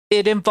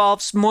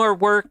involves more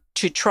work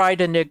to try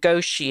to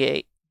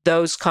negotiate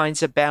those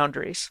kinds of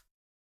boundaries.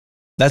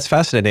 That's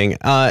fascinating.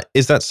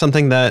 Is that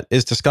something that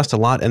is discussed a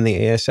lot in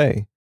the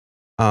ASA?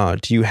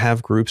 Do you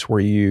have groups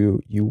where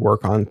you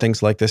work on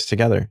things like this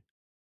together?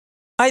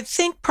 I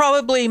think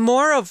probably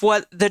more of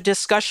what the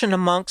discussion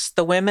amongst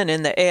the women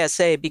in the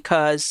ASA,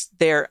 because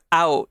they're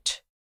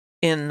out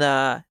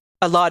a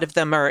lot of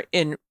them are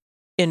in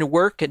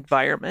work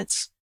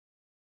environments,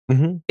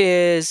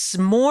 is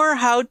more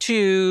how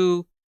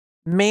to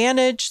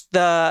manage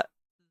the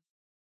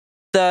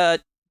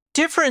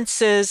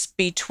differences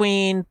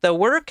between the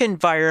work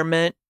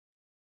environment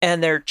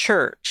and their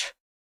church.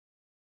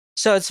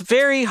 So it's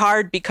very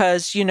hard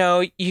because,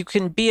 you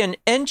can be an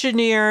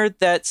engineer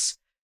that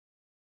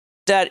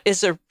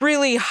is a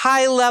really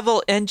high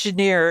level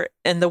engineer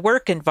in the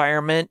work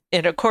environment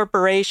in a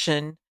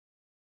corporation,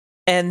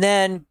 and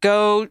then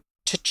go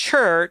to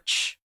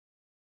church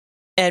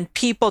and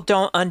people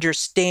don't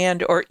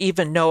understand or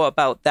even know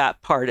about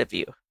that part of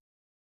you.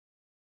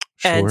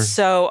 Sure. And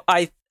so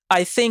I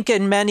think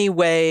in many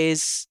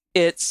ways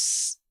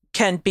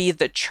can be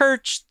the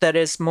church that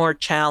is more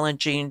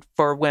challenging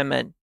for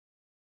women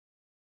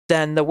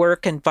than the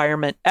work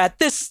environment at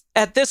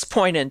this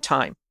point in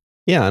time.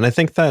 Yeah, and I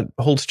think that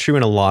holds true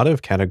in a lot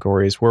of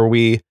categories where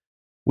we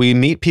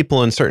meet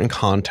people in certain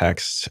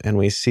contexts and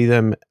we see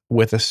them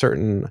with a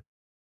certain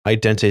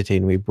identity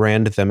and we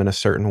brand them in a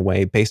certain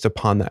way based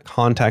upon that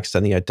context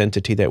and the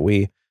identity that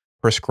we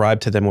prescribe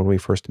to them when we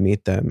first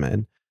meet them.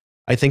 And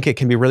I think it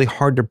can be really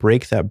hard to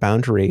break that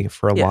boundary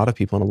for a lot of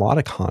people in a lot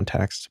of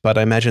contexts. But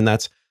I imagine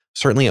that's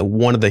certainly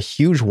one of the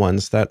huge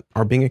ones that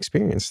are being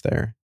experienced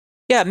there.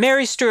 Yeah,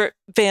 Mary Stuart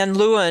Van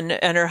Leeuwen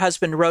and her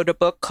husband wrote a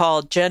book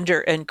called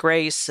Gender and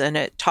Grace, and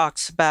it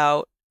talks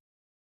about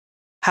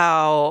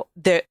how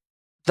the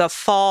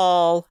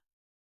fall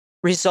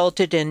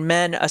resulted in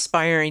men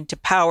aspiring to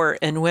power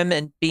and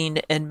women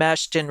being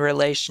enmeshed in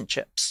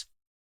relationships.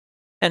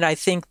 And I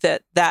think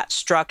that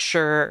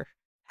structure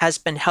has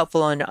been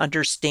helpful in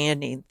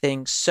understanding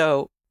things.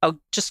 So I'll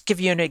just give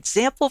you an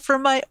example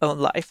from my own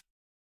life.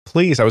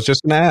 Please, I was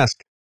just going to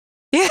ask.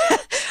 Yeah,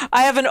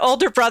 I have an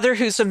older brother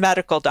who's a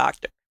medical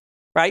doctor,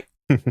 right?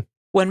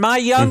 When my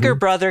younger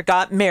brother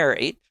got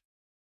married,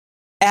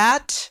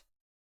 at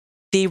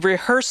the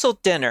rehearsal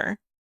dinner,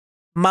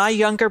 my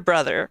younger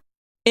brother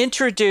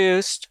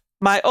introduced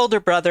my older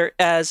brother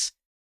as,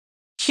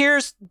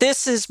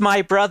 this is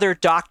my brother,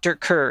 Dr.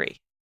 Curry,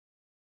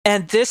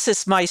 and this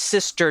is my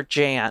sister,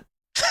 Jan.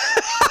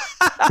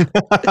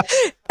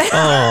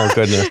 Oh,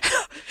 goodness.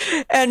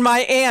 And my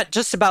aunt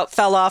just about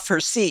fell off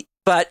her seat.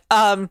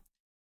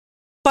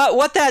 But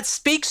what that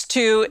speaks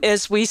to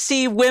is we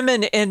see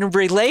women in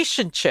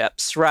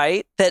relationships,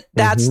 right?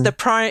 That's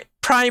the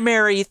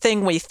primary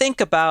thing we think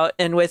about.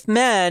 And with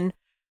men,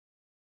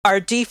 our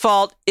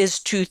default is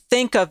to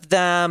think of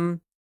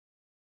them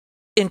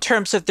in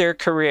terms of their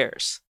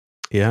careers.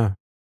 Yeah.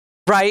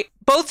 Right?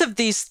 Both of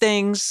these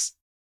things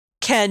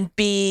can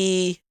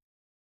be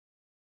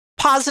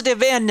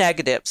positive and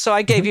negative. So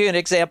I gave you an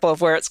example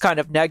of where it's kind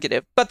of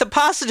negative. But the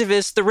positive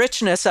is the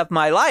richness of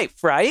my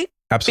life, right?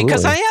 Absolutely.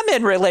 Because I am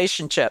in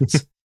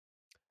relationships.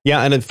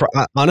 Yeah. And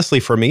honestly,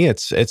 for me,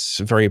 it's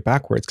very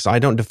backwards because I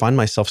don't define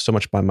myself so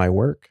much by my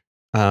work.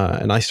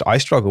 And I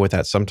struggle with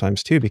that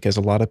sometimes too, because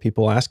a lot of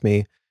people ask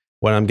me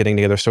when I'm getting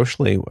together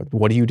socially,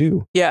 what do you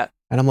do? Yeah.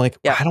 And I'm like,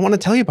 I don't want to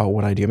tell you about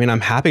what I do. I mean,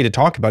 I'm happy to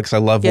talk about it because I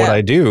love what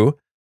I do,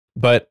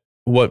 but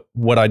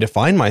what I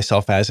define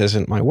myself as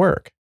isn't my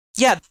work.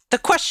 Yeah. The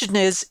question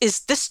is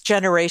this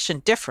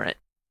generation different?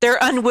 They're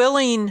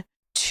unwilling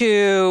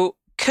to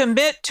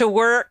commit to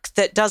work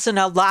that doesn't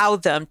allow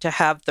them to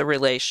have the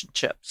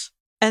relationships.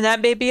 And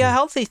that may be a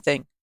healthy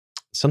thing.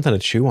 Something to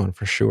chew on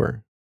for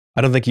sure.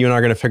 I don't think you and I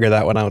are going to figure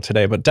that one out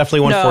today, but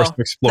definitely one for us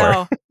to explore.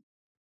 No.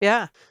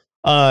 Yeah.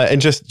 And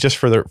just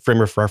for the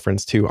frame of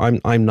reference too,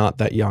 I'm not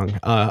that young.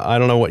 I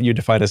don't know what you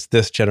define as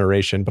this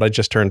generation, but I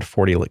just turned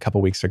 40 a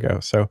couple weeks ago.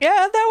 So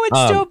yeah, that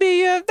would still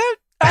be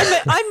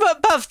I'm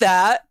above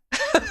that.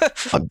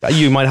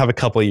 You might have a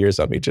couple of years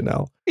on me,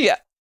 Janelle. Yeah.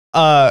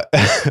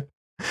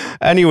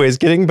 Anyways,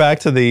 getting back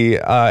to the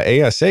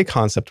ASA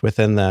concept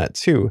within that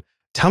too.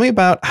 Tell me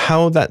about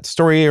how that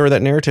story or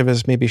that narrative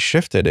has maybe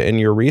shifted in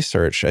your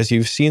research as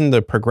you've seen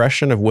the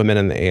progression of women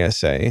in the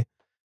ASA.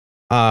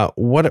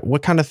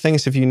 What kind of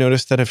things have you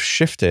noticed that have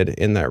shifted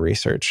in that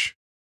research?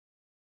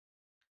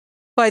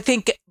 Well, I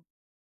think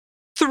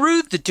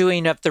through the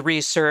doing of the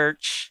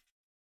research,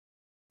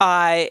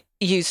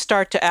 you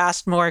start to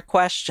ask more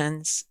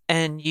questions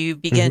and you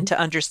begin to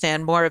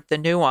understand more of the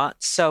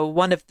nuance. So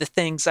one of the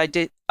things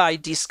I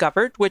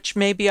discovered, which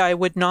maybe I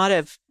would not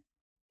have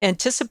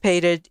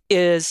anticipated,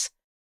 is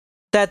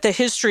that the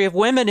history of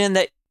women in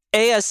the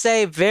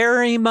ASA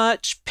very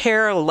much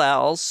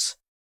parallels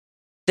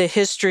the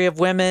history of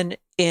women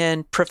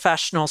in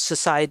professional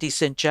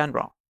societies in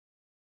general.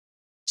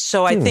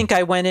 So I think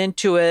I went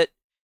into it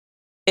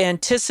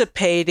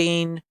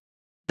anticipating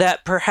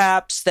that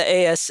perhaps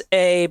the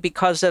ASA,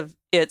 because of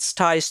its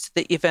ties to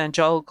the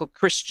evangelical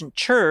Christian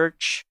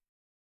church,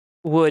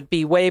 would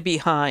be way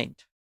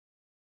behind.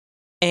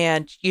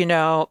 And,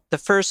 the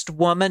first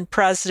woman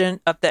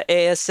president of the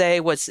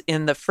ASA was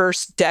in the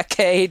first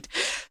decade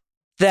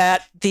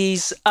that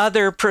these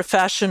other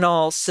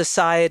professional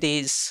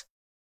societies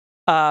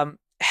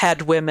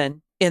had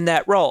women in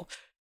that role.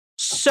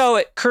 So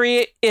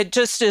it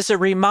just is a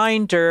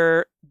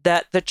reminder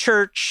that the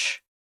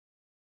church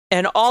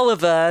and all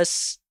of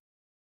us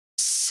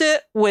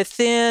sit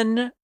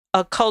within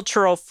a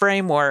cultural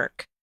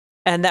framework,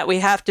 and that we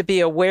have to be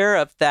aware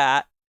of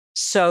that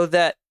so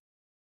that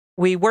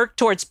we work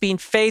towards being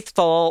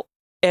faithful,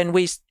 and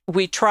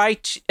we try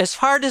to, as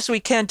hard as we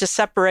can, to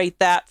separate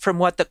that from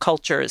what the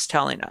culture is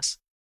telling us.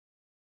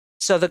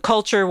 So the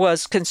culture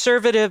was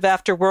conservative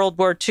after World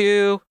War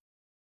II,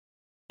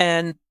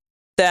 and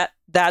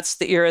that's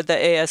the era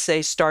the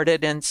ASA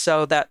started, and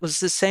so that was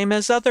the same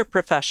as other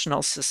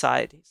professional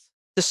societies.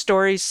 The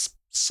story's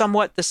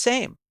somewhat the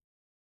same.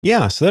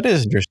 Yeah, so that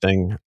is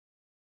interesting.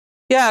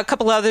 Yeah, a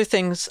couple other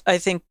things I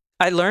think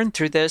I learned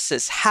through this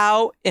is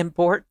how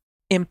important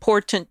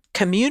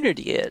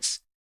community is.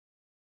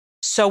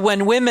 So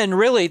when women,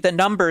 really the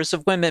numbers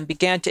of women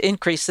began to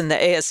increase in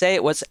the ASA,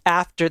 it was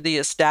after the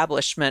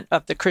establishment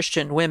of the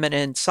Christian Women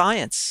in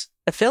Science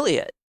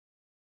affiliate.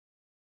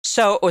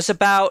 So it was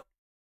about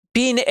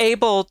being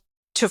able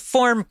to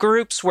form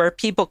groups where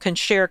people can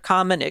share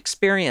common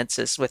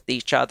experiences with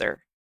each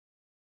other.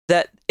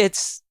 That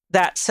it's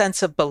that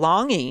sense of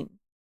belonging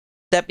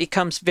that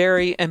becomes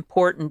very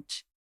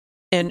important.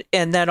 And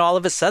then all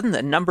of a sudden,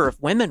 the number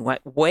of women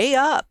went way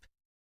up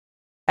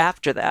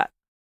after that.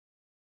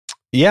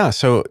 Yeah,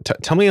 so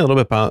tell me a little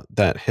bit about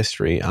that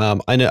history. I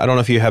don't know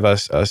if you have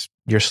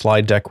your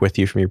slide deck with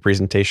you from your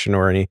presentation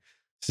or any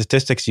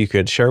statistics you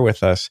could share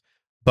with us,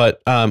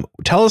 but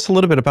tell us a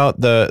little bit about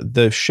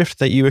the shift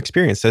that you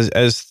experienced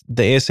as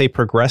the ASA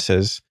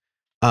progresses.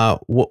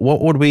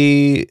 What would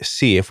we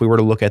see if we were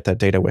to look at that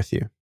data with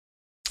you?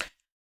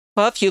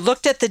 Well, if you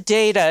looked at the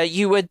data,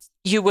 you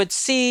would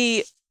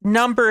see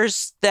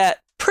numbers that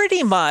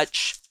pretty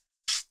much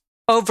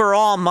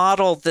overall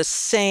model the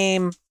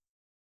same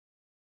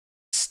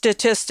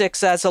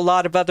statistics as a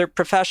lot of other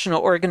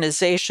professional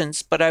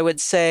organizations, but I would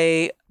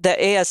say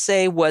the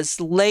ASA was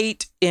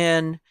late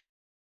in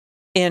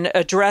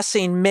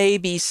addressing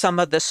maybe some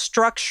of the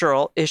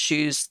structural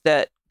issues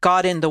that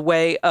got in the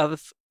way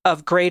of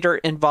greater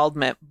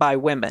involvement by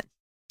women.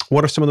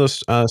 What are some of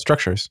those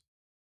structures?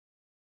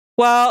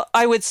 Well,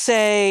 I would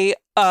say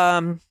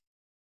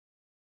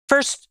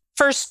first,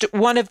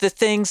 one of the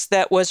things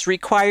that was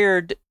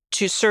required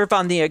to serve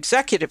on the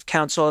executive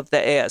council of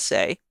the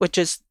ASA, which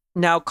is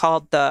now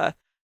called the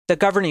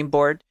governing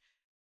board,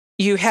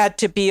 you had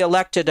to be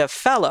elected a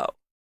fellow.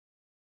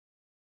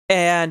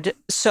 And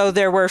so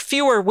there were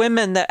fewer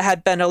women that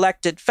had been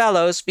elected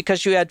fellows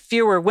because you had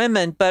fewer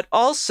women, but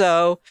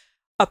also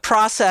a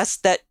process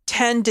that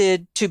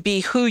tended to be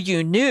who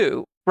you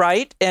knew,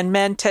 right? And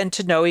men tend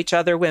to know each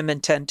other,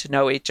 women tend to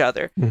know each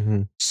other.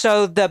 Mm-hmm.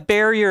 So the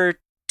barrier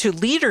to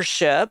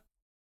leadership,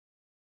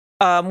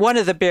 one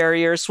of the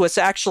barriers was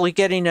actually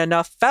getting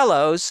enough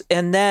fellows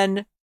and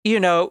then,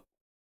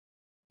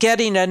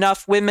 getting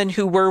enough women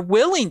who were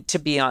willing to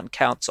be on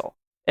council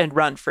and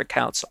run for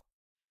council.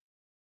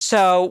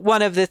 So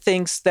one of the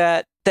things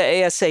that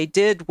the ASA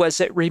did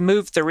was it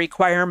removed the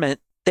requirement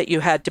that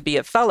you had to be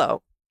a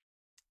fellow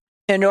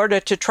in order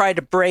to try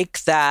to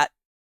break that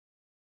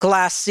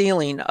glass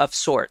ceiling of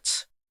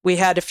sorts. We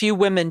had a few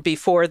women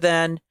before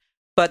then,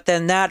 but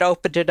then that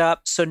opened it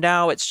up. So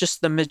now it's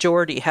just the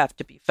majority have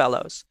to be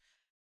fellows.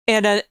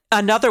 And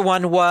another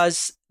one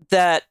was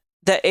that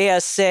the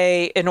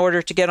ASA, in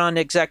order to get on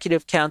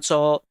executive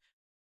council,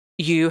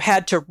 you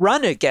had to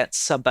run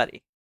against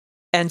somebody.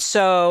 And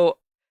so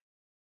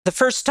the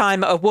first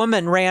time a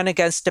woman ran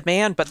against a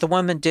man, but the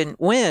woman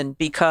didn't win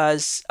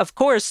because, of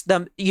course,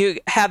 you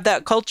have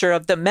that culture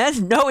of the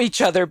men know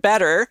each other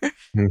better.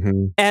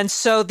 Mm-hmm. And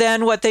so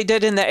then what they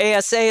did in the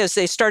ASA is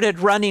they started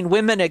running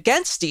women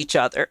against each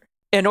other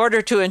in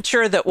order to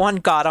ensure that one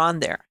got on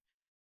there.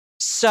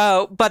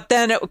 So, but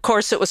then, of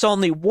course, it was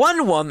only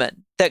one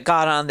woman that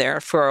got on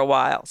there for a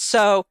while.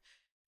 So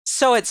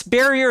it's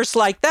barriers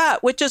like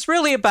that, which is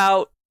really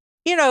about,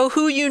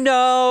 who you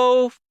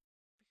know,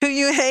 who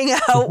you hang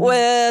out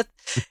with.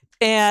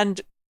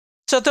 And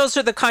so those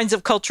are the kinds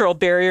of cultural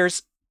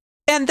barriers.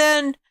 And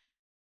then,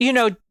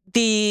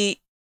 the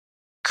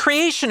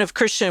creation of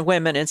Christian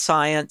Women in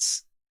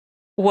Science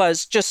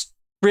was just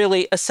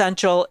really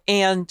essential.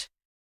 And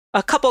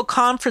a couple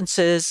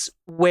conferences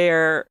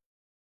where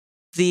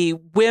the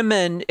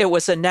women, it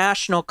was a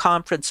national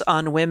conference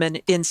on women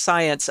in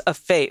science of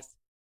faith.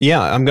 Yeah,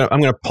 I'm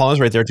gonna pause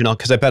right there, Janel,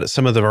 because I bet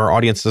some of our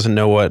audience doesn't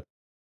know what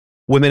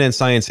Women in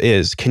Science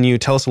is. Can you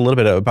tell us a little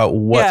bit about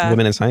what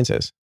Women in Science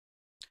is?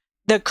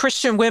 The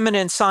Christian Women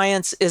in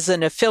Science is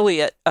an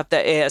affiliate of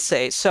the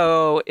ASA.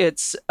 So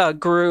it's a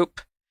group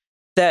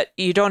that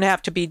you don't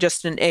have to be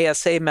just an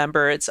ASA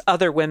member. It's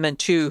other women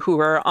too who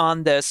are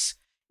in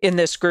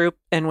this group.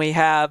 And we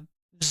have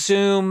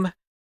Zoom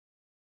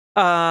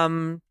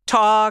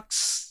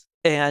talks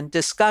and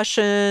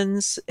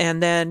discussions.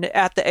 And then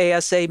at the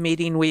ASA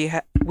meeting, we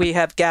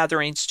have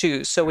gatherings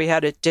too. So we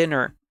had a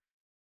dinner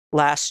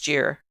last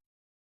year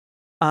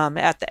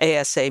at the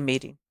ASA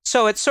meeting.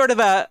 So it's sort of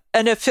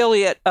an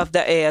affiliate of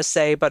the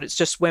ASA, but it's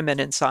just Women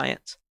in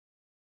Science.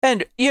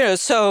 And,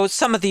 so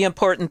some of the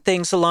important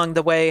things along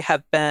the way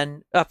have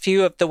been a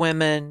few of the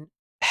women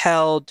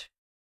held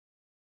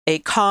a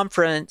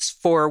conference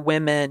for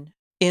women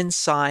in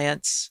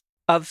science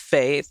of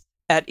faith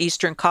at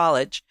Eastern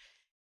College.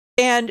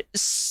 And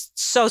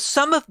so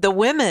some of the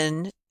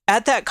women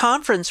at that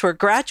conference were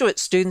graduate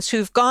students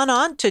who've gone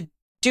on to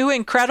do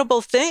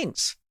incredible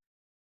things.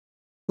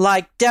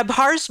 Like Deb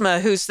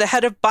Harsma, who's the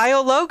head of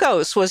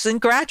BioLogos, was in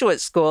graduate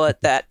school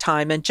at that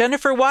time. And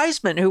Jennifer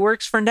Wiseman, who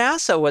works for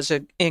NASA, was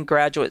in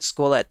graduate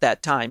school at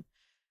that time.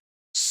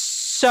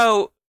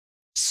 So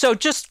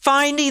just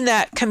finding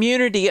that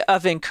community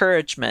of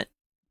encouragement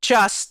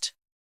just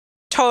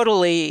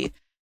totally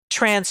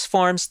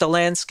transforms the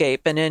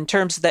landscape. And in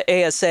terms of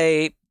the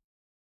ASA,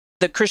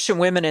 the Christian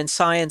Women in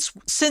Science,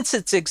 since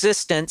its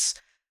existence,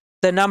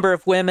 the number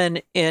of women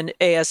in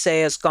ASA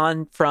has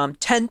gone from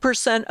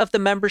 10% of the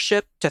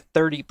membership to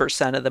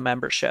 30% of the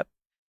membership.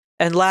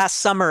 And last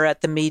summer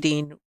at the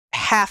meeting,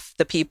 half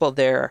the people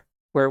there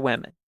were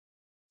women.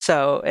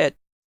 So it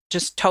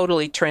just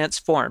totally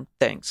transformed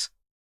things.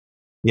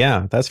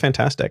 Yeah, that's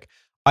fantastic.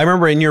 I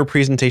remember in your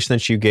presentation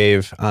that you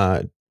gave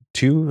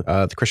to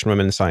the Christian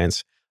Women in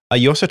Science,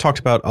 you also talked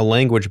about a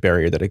language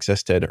barrier that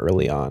existed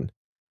early on.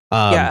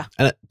 Yeah.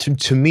 And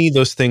to me,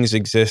 those things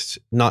exist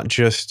not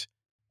just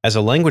as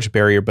a language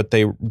barrier, but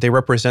they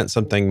represent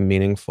something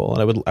meaningful.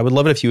 And I would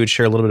love it if you would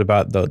share a little bit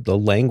about the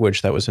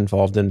language that was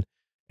involved in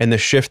and the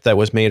shift that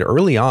was made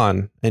early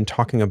on in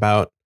talking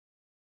about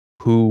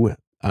who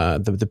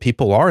the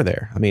people are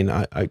there. I mean,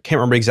 I can't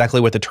remember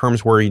exactly what the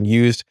terms were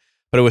used,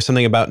 but it was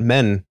something about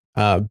men,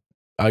 an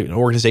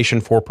organization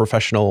for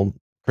professional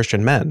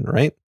Christian men,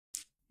 right?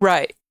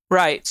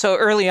 Right. So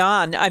early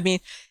on, I mean,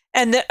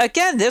 and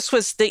again, this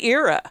was the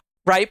era,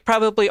 right?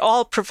 Probably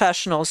all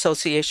professional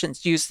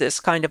associations use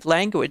this kind of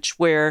language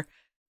where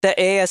the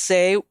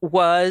ASA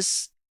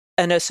was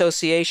an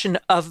association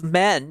of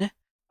men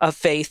of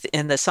faith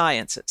in the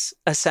sciences,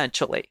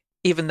 essentially,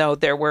 even though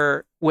there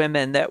were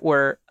women that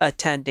were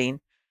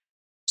attending.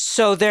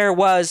 So there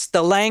was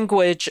the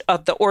language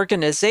of the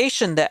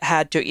organization that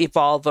had to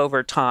evolve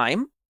over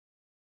time.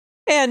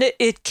 And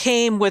it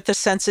came with the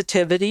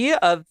sensitivity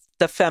of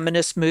the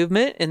feminist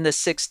movement in the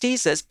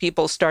 60s as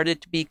people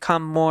started to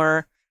become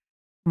more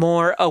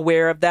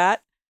aware of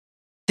that.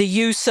 The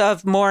use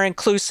of more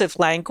inclusive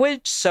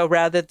language. So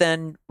rather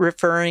than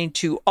referring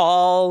to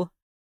all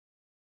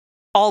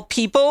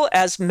people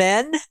as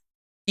men,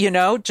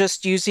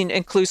 just using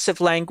inclusive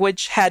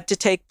language had to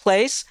take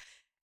place.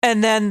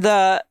 And then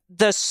the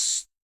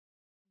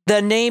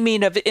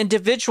naming of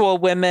individual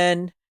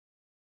women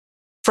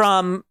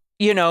from,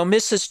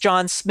 Mrs.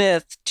 John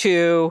Smith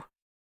to,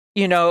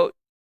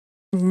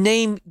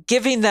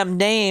 giving them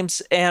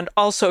names and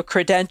also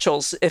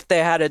credentials if they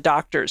had a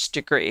doctor's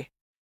degree,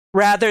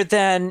 rather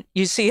than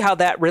you see how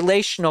that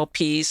relational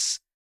piece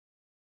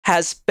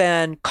has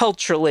been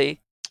culturally.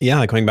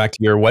 Yeah, going back to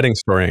your wedding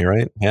story,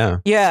 right? Yeah.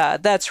 Yeah,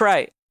 that's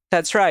right.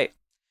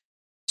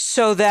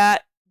 So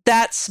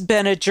that's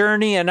been a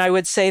journey. And I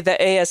would say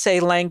the ASA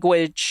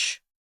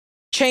language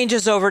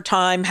changes over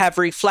time have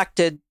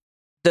reflected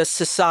the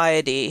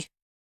society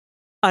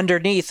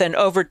underneath. And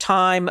over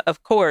time,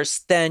 of course,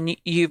 then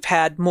you've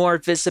had more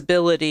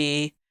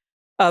visibility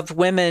of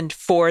women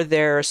for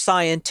their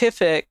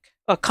scientific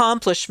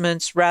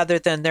accomplishments rather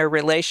than their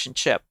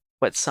relationship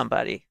with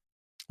somebody.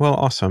 Well,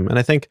 awesome. And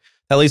I think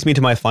that leads me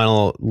to my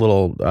final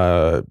little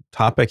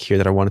topic here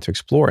that I wanted to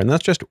explore. And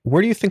that's just,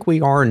 where do you think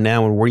we are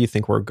now and where do you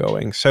think we're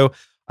going? So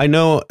I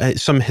know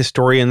some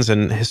historians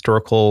and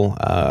historical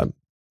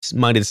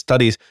minded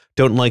studies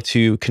don't like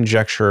to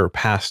conjecture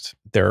past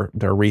their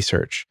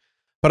research.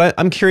 But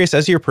I'm curious,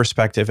 as your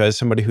perspective, as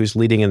somebody who's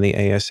leading in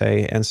the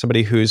ASA and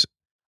somebody who's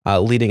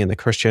leading in the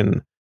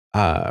Christian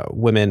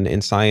women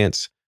in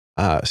science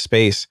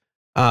space,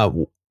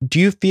 do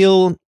you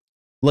feel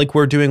like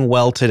we're doing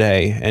well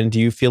today? And do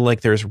you feel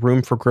like there's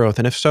room for growth?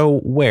 And if so,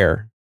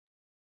 where?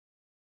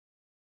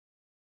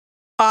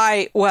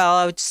 I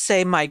would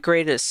say my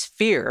greatest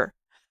fear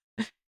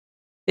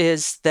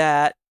is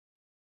that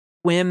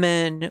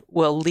women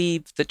will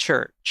leave the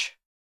church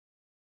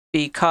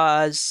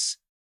because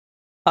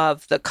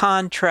of the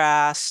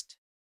contrast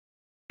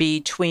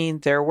between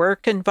their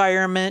work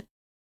environment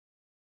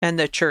and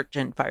the church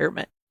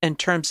environment in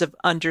terms of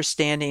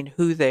understanding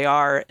who they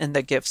are and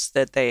the gifts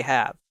that they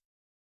have.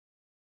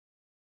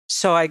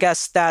 So I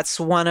guess that's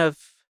one of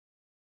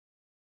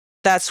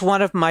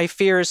my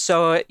fears.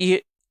 So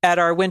at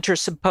our winter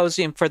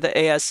symposium for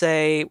the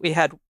ASA, we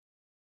had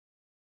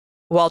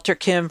Walter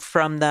Kim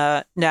from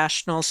the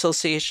National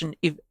Association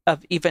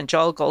of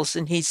Evangelicals,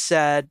 and he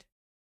said,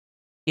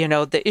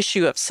 the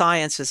issue of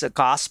science is a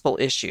gospel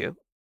issue.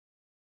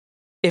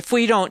 If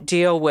we don't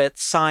deal with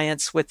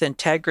science with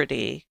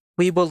integrity,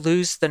 we will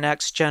lose the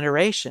next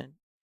generation.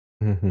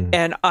 Mm-hmm.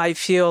 And I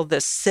feel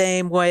the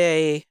same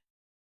way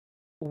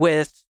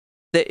with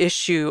the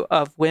issue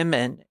of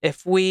women.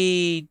 If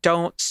we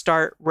don't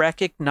start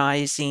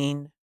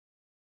recognizing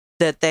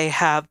that they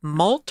have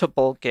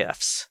multiple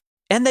gifts,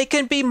 and they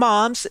can be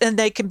moms and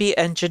they can be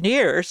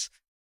engineers,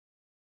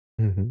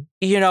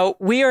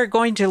 we are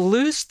going to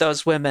lose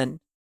those women.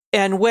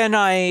 And when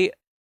I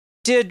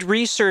did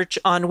research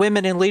on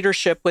women in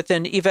leadership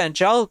within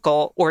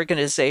evangelical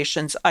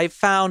organizations, I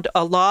found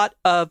a lot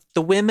of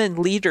the women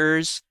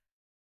leaders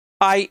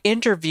I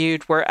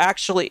interviewed were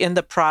actually in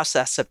the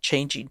process of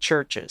changing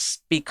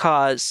churches,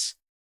 because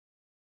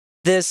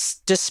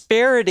this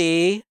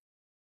disparity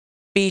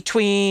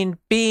between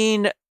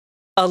being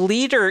a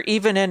leader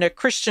even in a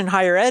Christian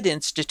higher ed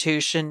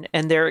institution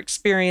and their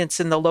experience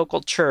in the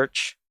local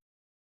church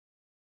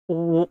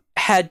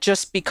had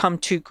just become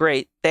too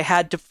great. They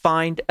had to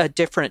find a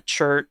different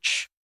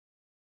church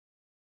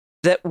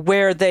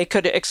where they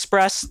could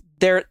express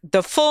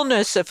the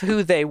fullness of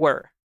who they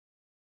were.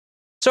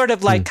 Sort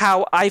of like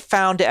how I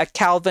found at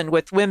Calvin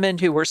with women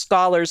who were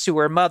scholars, who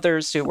were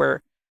mothers, who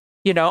were,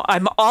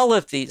 I'm all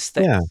of these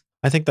things. Yeah,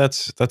 I think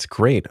that's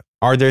great.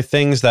 Are there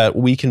things that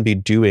we can be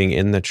doing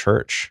in the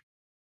church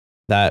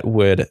that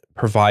would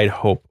provide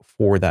hope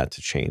for that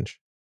to change?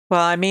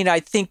 Well, I mean,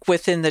 I think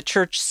within the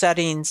church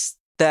settings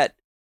that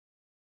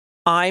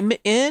I'm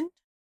in,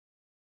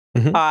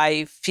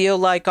 I feel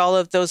like all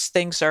of those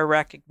things are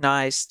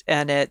recognized,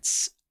 and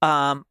it's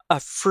a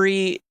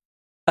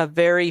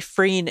very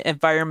freeing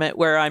environment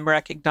where I'm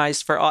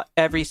recognized for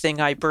everything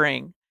I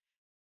bring.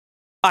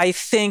 I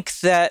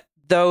think that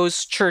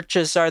those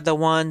churches are the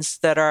ones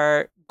that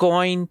are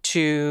going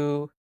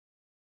to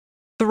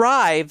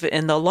thrive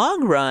in the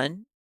long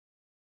run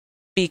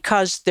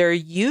because they're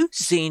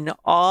using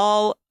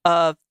all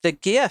of the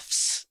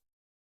gifts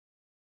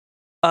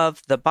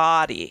of the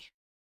body.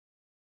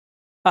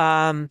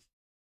 I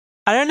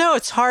don't know.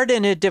 It's hard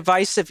in a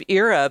divisive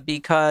era,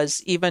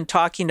 because even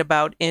talking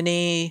about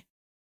any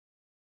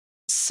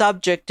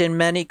subject in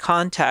many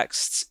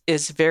contexts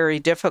is very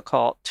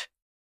difficult.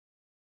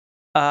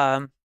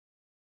 So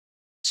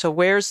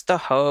where's the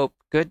hope?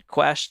 Good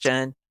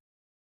question.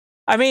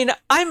 I mean,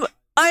 I'm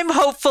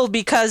hopeful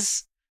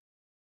because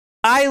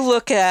I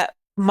look at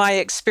my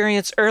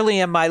experience early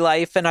in my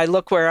life and I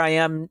look where I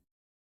am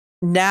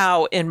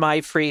now in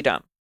my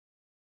freedom.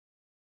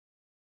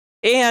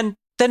 And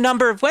the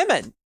number of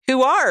women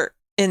who are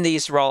in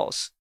these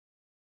roles.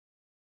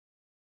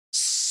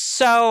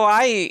 So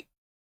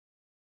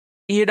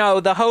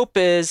the hope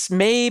is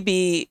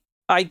maybe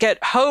I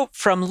get hope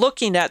from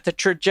looking at the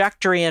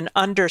trajectory and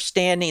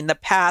understanding the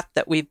path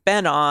that we've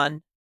been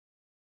on,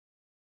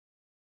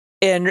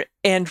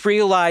 and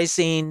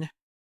realizing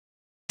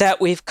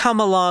that we've come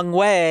a long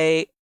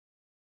way,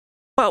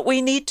 but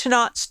we need to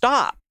not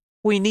stop.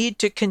 We need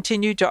to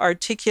continue to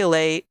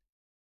articulate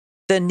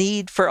the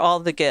need for all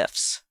the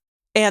gifts.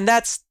 And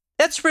that's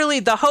really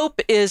the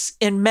hope, is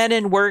in men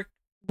and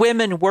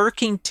women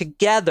working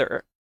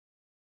together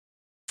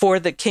for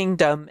the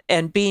kingdom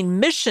and being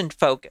mission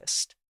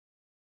focused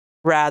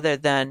rather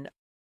than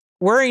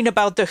worrying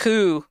about the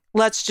who.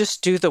 Let's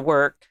just do the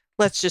work.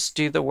 Let's just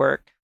do the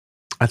work.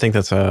 I think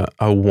that's a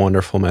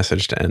wonderful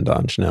message to end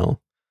on, Janel.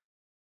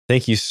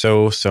 Thank you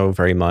so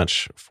very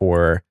much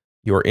for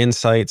your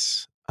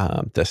insights,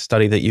 the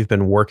study that you've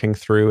been working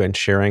through, and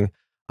sharing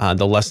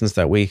the lessons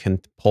that we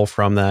can pull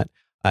from that,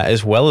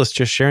 as well as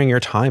just sharing your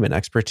time and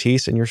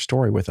expertise and your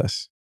story with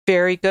us.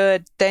 Very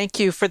good. Thank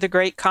you for the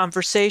great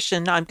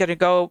conversation. I'm going to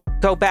go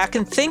back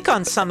and think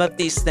on some of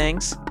these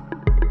things.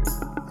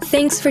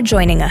 Thanks for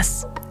joining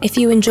us. If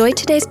you enjoyed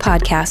today's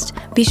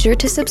podcast, be sure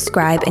to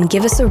subscribe and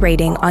give us a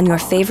rating on your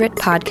favorite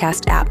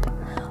podcast app.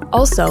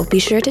 Also, be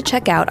sure to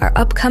check out our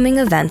upcoming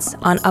events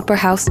on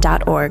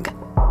upperhouse.org.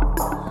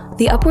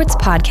 The Upwards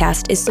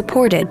podcast is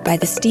supported by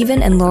the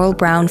Stephen and Laurel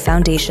Brown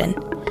Foundation.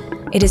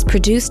 It is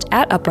produced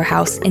at Upper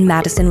House in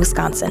Madison,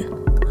 Wisconsin.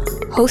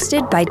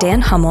 Hosted by Dan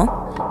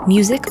Hummel,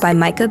 music by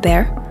Micah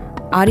Bear,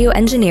 audio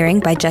engineering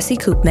by Jesse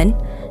Koopman,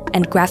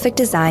 and graphic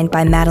design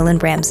by Madeline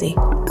Ramsey.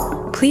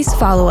 Please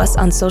follow us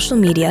on social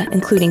media,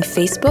 including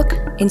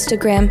Facebook,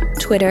 Instagram,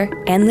 Twitter,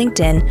 and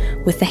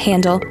LinkedIn with the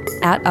handle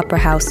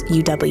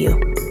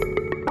 @UpperHouseUW.